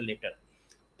recommendation later.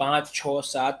 5, 6,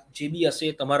 7 જે બી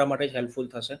હશે તમારા માટે helpful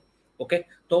થશે, okay.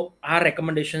 તો આ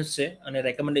recommendations છે અને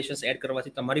રેકમેન્ડેશન્સ એડ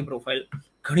કરવાથી તમારી પ્રોફાઇલ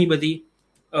ઘણી બધી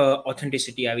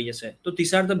ઓથેન્ટિસિટી આવી જશે. તો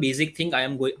these are the basic thing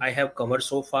I have covered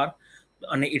so far,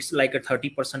 and it's like a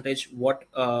 30%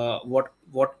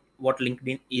 what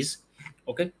LinkedIn is,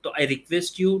 okay. So I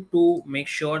request you to make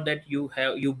sure that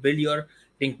you build your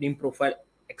LinkedIn profile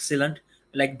excellent.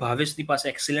 Like Bhavesh di પાસે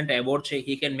excellent award છે,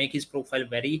 he can make his profile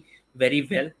very very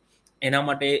well. એના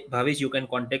માટે Bhavesh, you can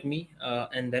contact me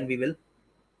and then we will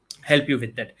help you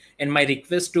with that. And my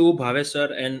request to Bhavesh sir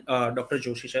and Dr.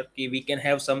 Joshi sir, we can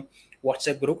have some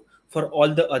WhatsApp group for all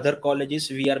the other colleges.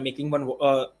 We are making one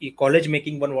college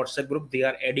making one WhatsApp group. They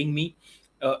are adding me,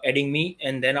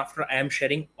 and then after I am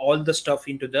sharing all the stuff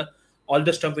into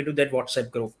that WhatsApp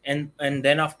group, and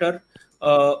then after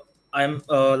I'm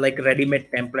like ready-made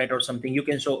template or something. You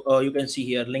can see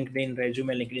here LinkedIn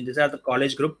resume, LinkedIn. These are the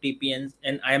college group TPN,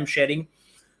 and I am sharing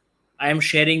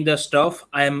the stuff.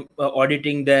 I am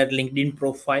auditing their LinkedIn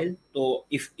profile. So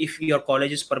if your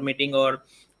college is permitting or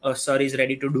sir is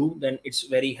ready to do, then it's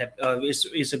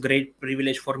it's a great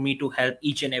privilege for me to help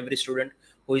each and every student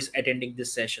who is attending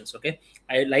these sessions, okay.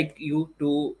 I like you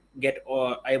to get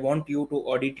I want to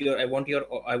audit your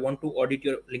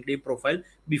LinkedIn profile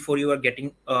before you are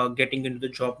getting into the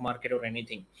job market or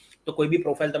anything. So koi bhi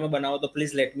profile tame banao to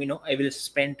please let me know. I will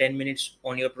spend 10 minutes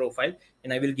on your profile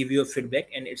and I will give you a feedback,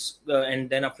 and and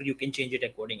then after you can change it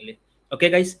accordingly, okay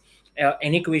guys.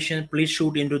 Any question, please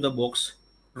shoot into the box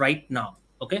right now,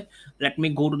 okay. Let me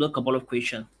go to the couple of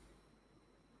questions.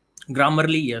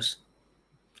 Grammarly, yes.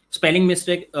 Spelling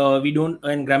mistake we don't,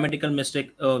 and grammatical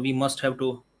mistake we must have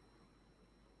to.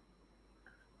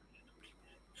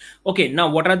 Okay, now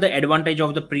what are the advantage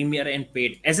of the premier and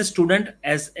paid? As a student,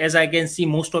 as I can see,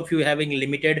 most of you having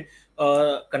limited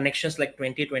connections like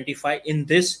 20-25. In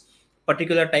this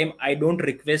particular time, I don't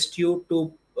request you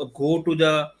to go to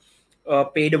the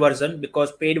paid version,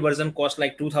 because paid version costs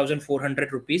like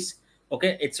 2,400 rupees,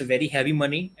 okay. It's a very heavy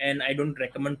money and I don't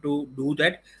recommend to do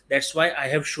that. That's why I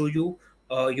have shown you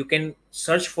you can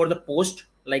search for the post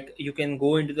like you can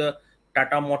go into the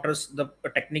Tata Motors, the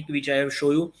technique which I have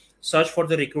shown you, search for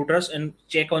the recruiters and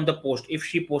check on the post. If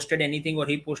she posted anything or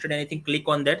he posted anything, click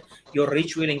on that. Your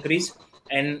reach will increase,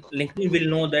 and LinkedIn will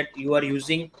know that you are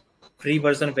using free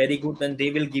version very good. Then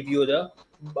they will give you the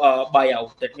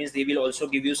buyout. That means they will also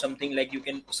give you something like you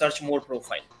can search more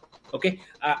profile. Okay,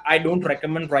 I don't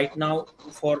recommend right now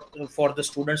for the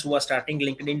students who are starting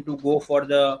LinkedIn to go for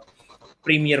the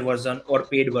premier version or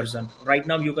paid version. Right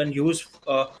now you can use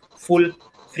full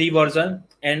free version,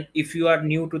 and if you are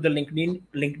new to the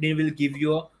LinkedIn will give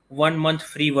you a 1 month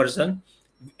free version.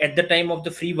 At the time of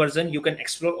the free version you can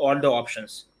explore all the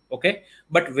options. Okay,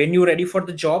 but when you're ready for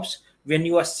the jobs, when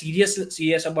you are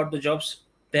serious about the jobs,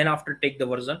 then after take the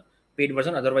version, paid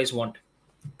version, otherwise won't.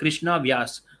 Krishna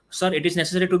Vyas, sir, it is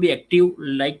necessary to be active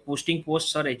like posting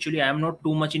posts. Sir, actually I am not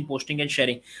too much in posting and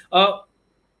sharing.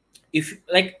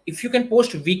 If you can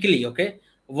post weekly, okay,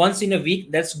 once in a week,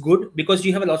 that's good, because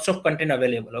you have lots of content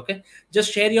available. Okay,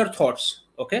 just share your thoughts.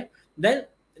 Okay,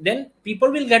 then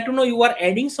people will get to know you are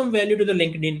adding some value to the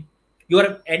LinkedIn, you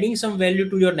are adding some value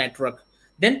to your network.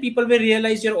 Then people will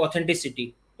realize your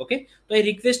authenticity. Okay, so I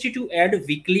request you to add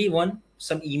weekly one,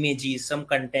 some images, some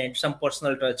content, some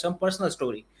personal touch, some personal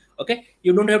story. Okay,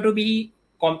 you don't have to be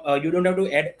you don't have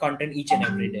to add content each and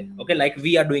every day. Okay, like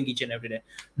we are doing each and every day.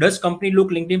 Does company look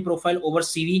LinkedIn profile over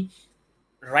CV?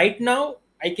 Right now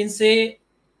I can say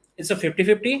it's a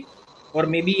 50-50, or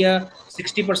maybe a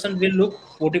 60% will look,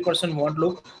 40% won't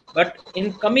look. But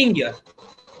in coming year,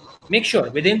 make sure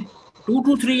within 2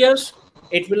 to 3 years,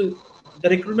 it will, the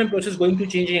recruitment process is going to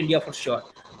change in India for sure.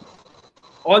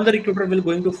 All the recruiter will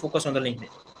going to focus on the LinkedIn.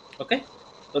 Okay,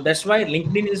 so that's why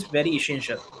LinkedIn is very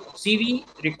essential. CV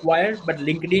required, but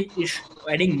LinkedIn is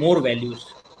adding more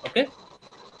values. Okay,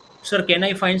 sir, can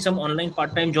I find some online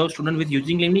part-time job student with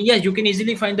using LinkedIn? Yes, you can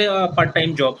easily find the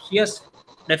part-time jobs. Yes,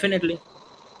 definitely.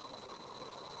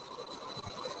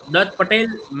 Dutt Patel,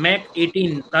 Mac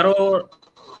 18, તારો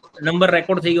number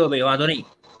record થઈ ગયો ભાઈ, વાંધો નહીં,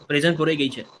 present પૂરી ગઈ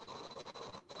છે.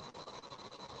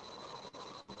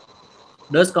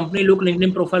 Does company look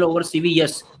LinkedIn profile over CV?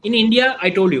 Yes. In India, I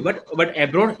told you, but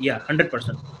abroad, yeah,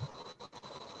 100%.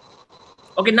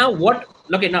 Okay, now what?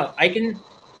 Okay, now I can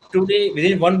today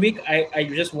within 1 week. I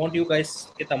just want you guys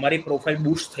કે તમારી profile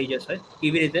boost થઈ જશે.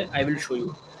 કેવી રીતે? I will show you.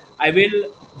 I will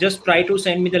just try to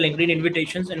send me the LinkedIn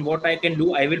invitations, and what I can do,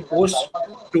 I will post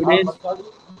today's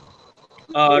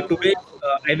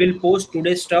I will post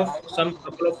today's stuff, some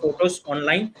couple of photos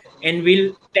online, and will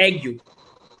tag you.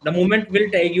 The moment will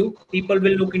tag you, people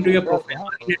will look into your profile.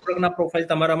 Network na profile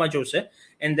tamarama jose,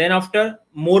 and then after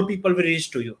more people will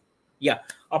reach to you. Yeah,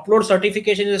 upload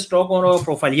certification is a stock on our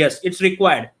profile. Yes, it's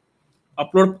required.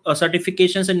 Upload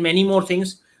certifications and many more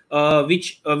things,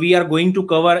 which we are going to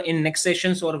cover in next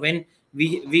sessions, or when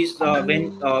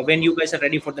you guys are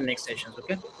ready for the next sessions.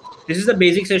 Okay, this is the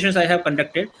basic sessions I have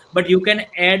conducted, but you can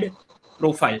add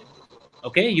profile.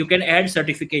 Okay, you can add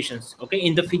certifications. Okay,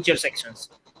 in the feature sections.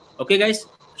 Okay, guys,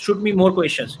 shoot me more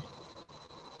questions.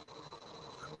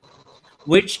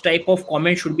 Which type of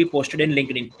comment should be posted in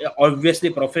LinkedIn? Obviously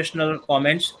professional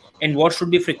comments. And what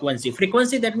should be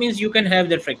frequency? That means you can have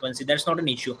that frequency, that's not an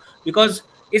issue, because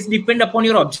it's depend upon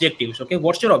your objectives. Okay,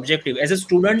 what's your objective as a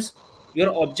student? Your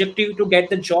objective to get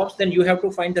the jobs, then you have to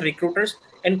find the recruiters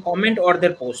and comment or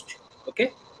their post.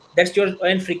 Okay, that's your.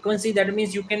 And frequency, that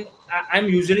means you can, I'm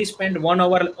usually spend 1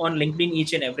 hour on LinkedIn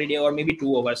each and every day, or maybe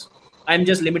 2 hours. I'm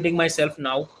just limiting myself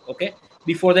now. Okay,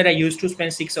 before that I used to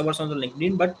spend 6 hours on the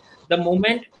LinkedIn, but the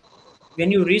moment when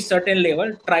you reach certain level,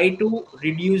 try to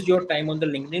reduce your time on the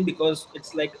LinkedIn, because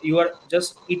it's like you are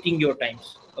just eating your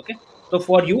times. Okay, so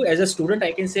for you as a student,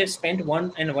 I can say spend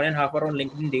 1.5 hour on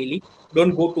LinkedIn daily.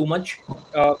 Don't go too much,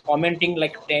 commenting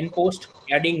like 10 posts,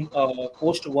 adding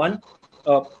post one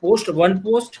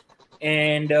post,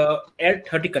 and add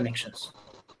 30 connections.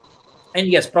 And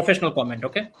yes, professional comment.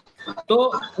 Okay, તો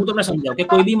હું તમને સમજાવું કે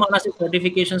કોઈ બી માણસે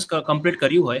સર્ટિફિકેશન્સ complete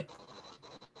કર્યું હોય.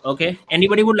 Okay,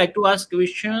 anybody would like to ask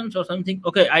questions or something?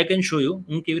 Okay, I can show you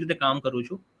હું કેવી રીતે કામ કરું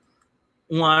છું.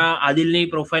 હું આ આદિલની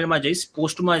પ્રોફાઇલમાં જઈશ,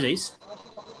 પોસ્ટમાં જઈશ,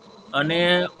 અને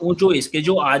હું જોઈશ કે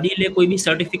જો આદિલે કોઈ બી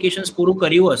સર્ટિફિકેશન્સ પૂરું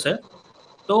કર્યું હશે,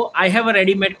 તો I have a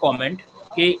ready-made comment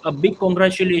કે a big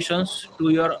congratulations to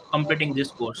your completing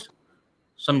this course.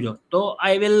 સમજો, તો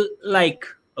I will like.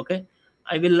 Okay,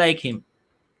 I will like him.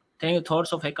 Thank you.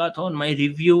 Thoughts of hackathon, my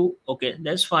review. Okay,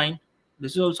 that's fine.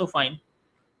 This is also fine.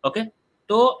 Okay,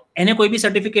 તો એને કોઈ બી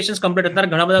સર્ટિફિકેશન્સ complete, અત્યારે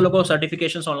ઘણા બધા લોકો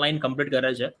સર્ટિફિકેશન્સ online complete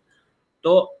કરે છે,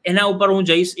 તો એના ઉપર હું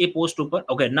જઈશ એ પોસ્ટ ઉપર.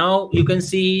 Okay, now you can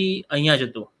see અહીંયા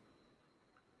જતું.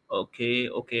 Okay,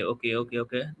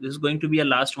 this is going to be a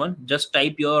last one. Just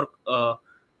type your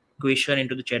question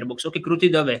into the chat box. Okay, Kruti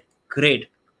Dave, Great.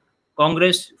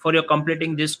 Congrats for your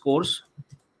completing this course,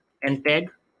 and tag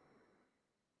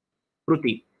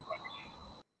Kruti.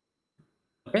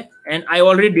 Okay, and I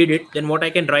already did it. Then what I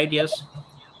can write? Yes,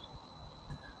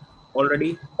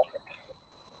 already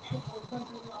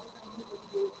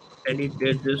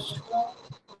edited this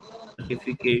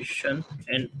certification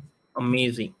and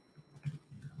amazing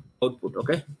output.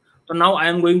 Okay, so now I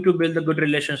am going to build a good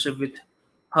relationship with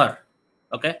her.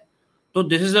 Okay, so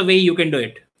this is the way you can do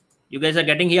it. You guys are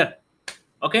getting here.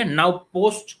 Okay, now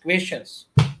post questions.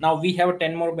 Now we have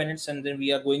 10 more minutes and then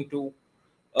we are going to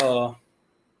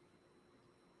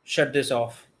shut this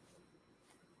off.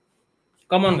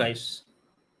 Come on, guys.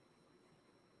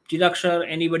 Chirag sir,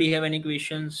 anybody have any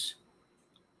questions?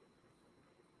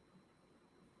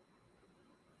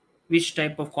 Which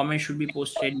type of comment should be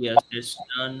posted? Yes, this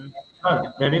done.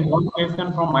 Sir, there is one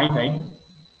question from my side.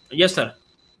 Yes, sir.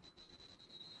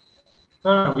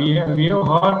 Sir, we have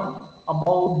heard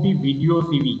about the video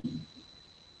CV.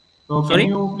 So Sorry? can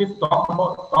you please talk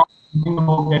something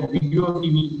about that video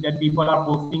CV that people are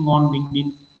posting on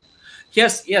LinkedIn?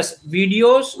 Yes,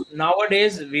 videos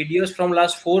nowadays, videos from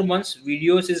last 4 months,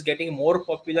 videos is getting more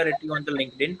popularity on the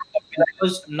LinkedIn,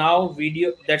 because now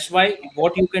video, that's why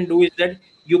what you can do is that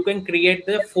you can create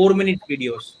the 4-minute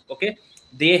videos. Okay,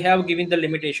 they have given the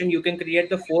limitation, you can create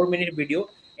the 4-minute video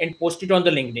and post it on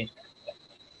the LinkedIn.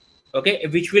 Okay,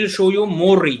 which will show you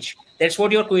more reach. That's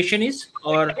what your question is,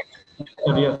 or?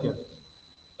 Yes.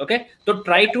 Okay, so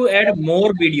try to add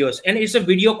more videos, and it's a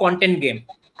video content game.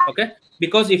 Okay,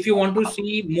 because if you want to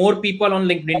see more people on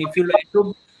LinkedIn, if you like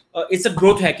to it's a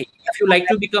growth hacking. If you like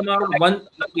to become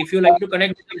if you like to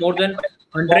connect with more than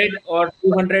 100 or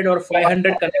 200 or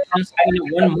 500 connections in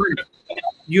 1 month,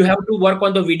 you have to work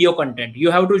on the video content.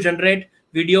 You have to generate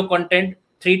video content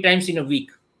 3 times in a week.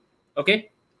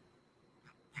 Okay,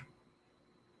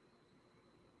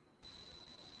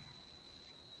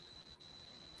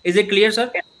 is it clear,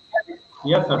 sir?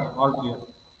 Yes, sir, all clear.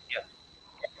 Yeah.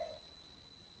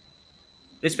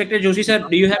 Respected Joshi sir,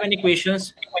 do you have any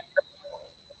questions?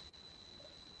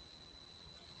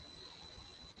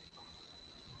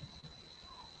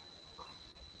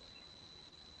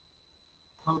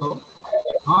 Hello.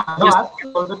 I have Yes. asked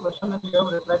all the question and you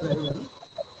have replied very well.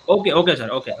 Okay, sir.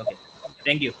 Okay.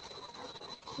 Thank you.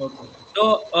 Okay. So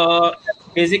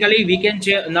basically we can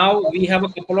now we have a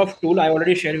couple of tools I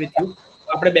already shared with you.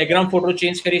 આપણે background photo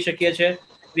change કરી શકીએ છીએ.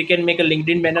 We can make a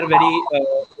LinkedIn banner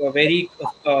very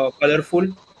colorful.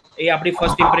 એ આપણી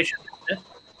first impression છે.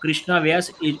 Krishna Vyas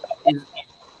is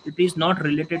it is not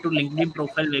related to LinkedIn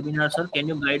profile webinar, sir. Can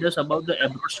you guide us about the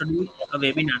abroad study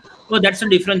webinar? Oh, that's a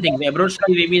different thing. The abroad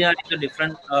study webinar is a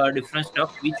different stuff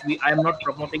which I am not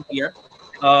promoting here.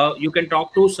 You can talk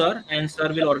to sir and sir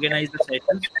will organize the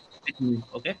sessions with me.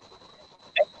 Okay.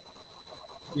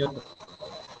 Yes, sir.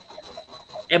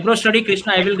 Abroad study,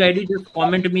 Krishna, I will guide you. Just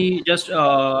comment me, just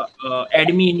add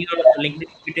me in your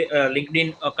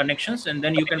LinkedIn connections, and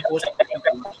then you can post.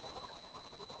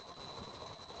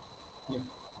 Yes.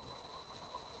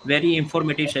 Very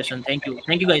informative session. Thank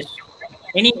you, guys.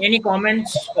 Any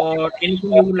comments or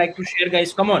anything you would like to share,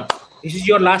 guys? Come on, this is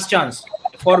your last chance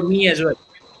for me as well.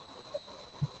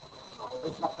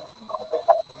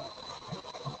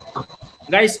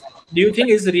 Guys, do you think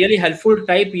it's really helpful?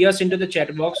 Type yes into the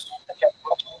chat box,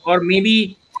 or maybe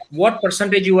what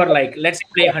percentage you are like. Let's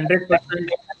play 100%,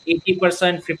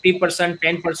 80%, 50%,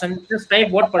 10%. Just type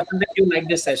what percentage you like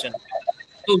this session.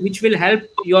 So which will help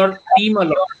your team a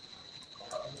lot.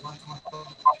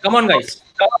 Come on, guys.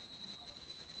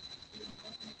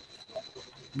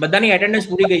 બધાની attendance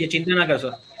પૂરી ગઈ છે, ચિંતા ના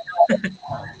કરશો.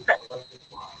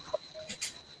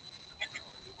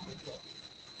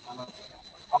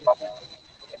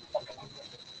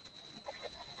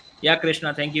 Yeah, Krishna,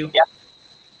 thank you.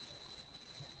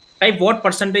 Type what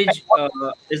percentage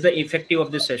is the effective of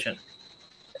this session.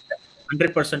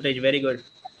 100%. Very good.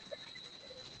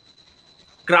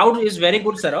 Crowd is very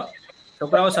good, sir.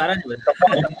 છોકરાઓ સારા છે.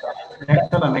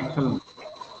 Excellent.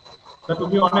 So to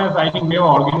be honest, I think we have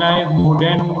organized more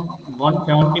than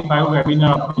 175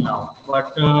 webinars up till now. But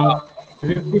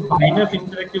this is the finest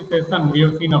interactive session we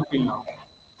have seen up till now.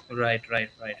 Right.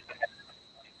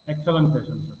 Excellent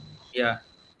session, sir. Yeah.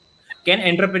 Can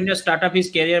entrepreneur start up his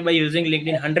career by using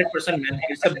LinkedIn? 100%, man.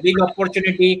 It's a big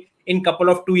opportunity in couple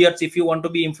of 2 years if you want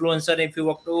to be influencer, if you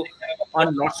want to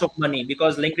earn lots of money,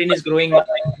 because LinkedIn is growing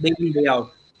day in, day out.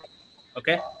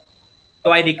 Okay. So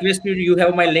I request you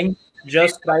have my link.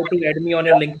 Just try to add me on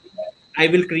your LinkedIn. I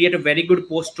will create a very good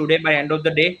post today by end of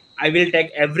the day. I will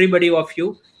tag everybody of you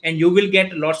and you will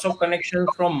get lots of connections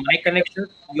from my connections.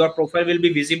 Your profile will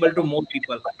be visible to more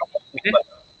people. Okay.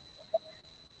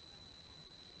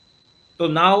 So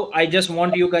now I just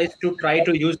want you guys to try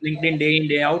to use LinkedIn day in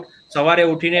day out. સવારે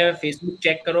ઉઠીને Facebook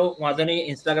check કરો, વાંધો નહીં,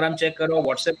 Instagram check કરો,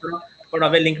 WhatsApp કરો, પણ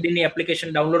હવે LinkedIn ની એપ્લિકેશન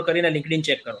ડાઉનલોડ કરીને LinkedIn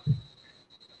ચેક કરો.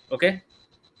 ઓકે,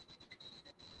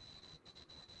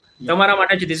 તમારા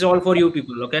માટે છે. This is all for you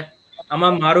people. Okay, આમાં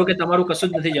મારું કે તમારું કશું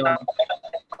જ નથી જવાનું.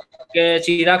 કે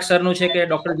ચિરાગ સરનું છે કે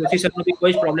ડોક્ટર જોશી સરનું બી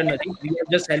કોઈ જ પ્રોબ્લેમ નથી. We are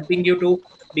just helping you to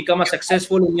become a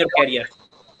successful in your carrier.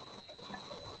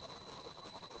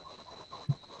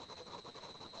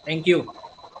 Thank you.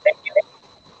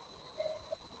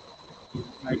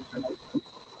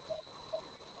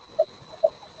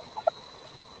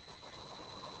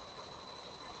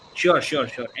 Sure.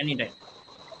 Anytime.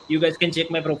 You guys can check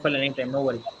my profile anytime. No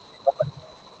worries.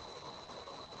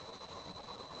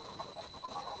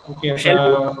 Okay.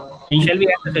 Shall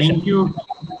we end the session? Thank you.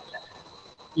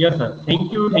 Yes, sir.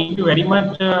 Thank you very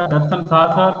much, Darshan Shah,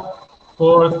 sir,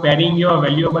 for sparing your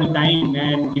valuable time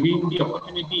and giving the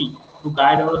opportunity to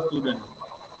guide our students.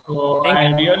 So I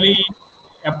really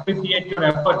appreciate your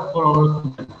efforts for our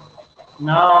students.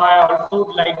 Now I also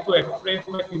would like to express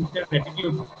my sincere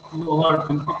gratitude to our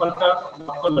principal, sir,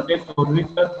 Dr. Bardoli,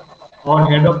 sir, our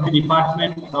head of the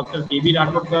department, Dr. K.B.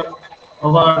 Rathod, sir,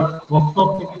 our workshop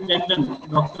superintendent,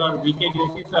 Dr. V.K.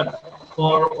 Joshi, sir,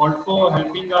 for also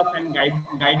helping us and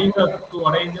guiding us to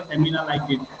arrange a seminar like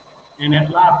this. And at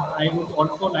last, I would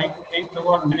also like to thank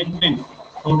our management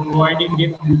for providing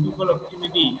this beautiful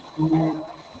opportunity to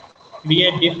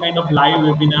create this kind of live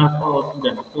webinar for our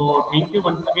students. So thank you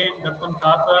once again, Darshan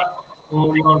Shah, sir, for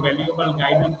your valuable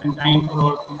guidance and time for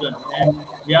our students. And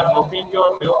we are hoping your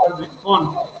favorable response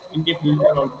in the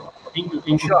future also. Thank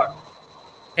you. Sure.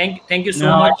 Thank you so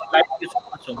Now, much. I'd like to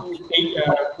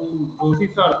Joshi,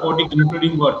 sir, for the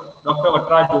concluding word. Dr.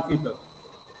 Vatraj Joshi, sir.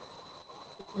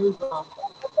 It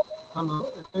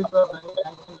is a very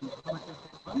nice and informative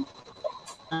session,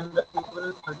 and it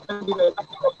will certainly be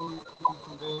helpful in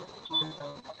today's time.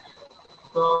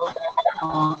 So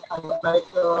I would like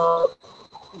to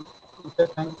say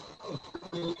thanks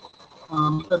especially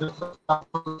Mr. Desai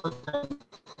for his time.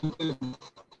 Thank you.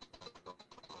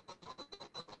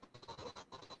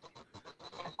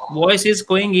 Voice is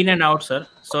going in and out, sir.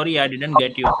 Sorry, I didn't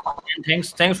get you. And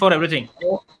thanks for everything.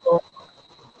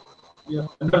 Yes.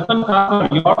 Darshan Shah,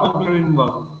 sir, your concluding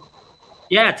word.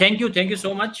 Yeah, thank you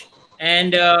so much.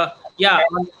 And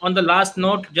on the last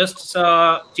note, just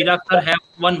Chirag sir have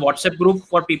one WhatsApp group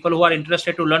for people who are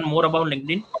interested to learn more about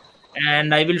LinkedIn, and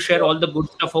I will share all the good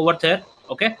stuff over there.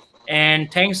 Okay, and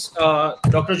thanks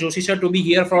Dr. Joshi sir to be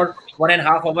here for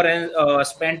 1.5 hours and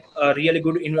spent really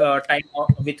good time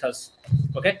with us.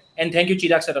 Okay, and thank you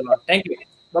Chirag sir a lot. Thank you.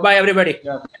 Bye everybody.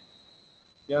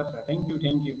 Yes, sir. Thank you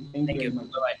very much.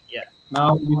 Bye. Yeah. Now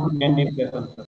we should end this session, sir.